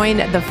to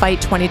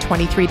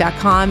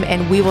jointhefight2023.com,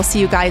 and we will see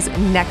you guys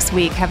next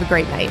week. Have a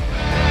great night.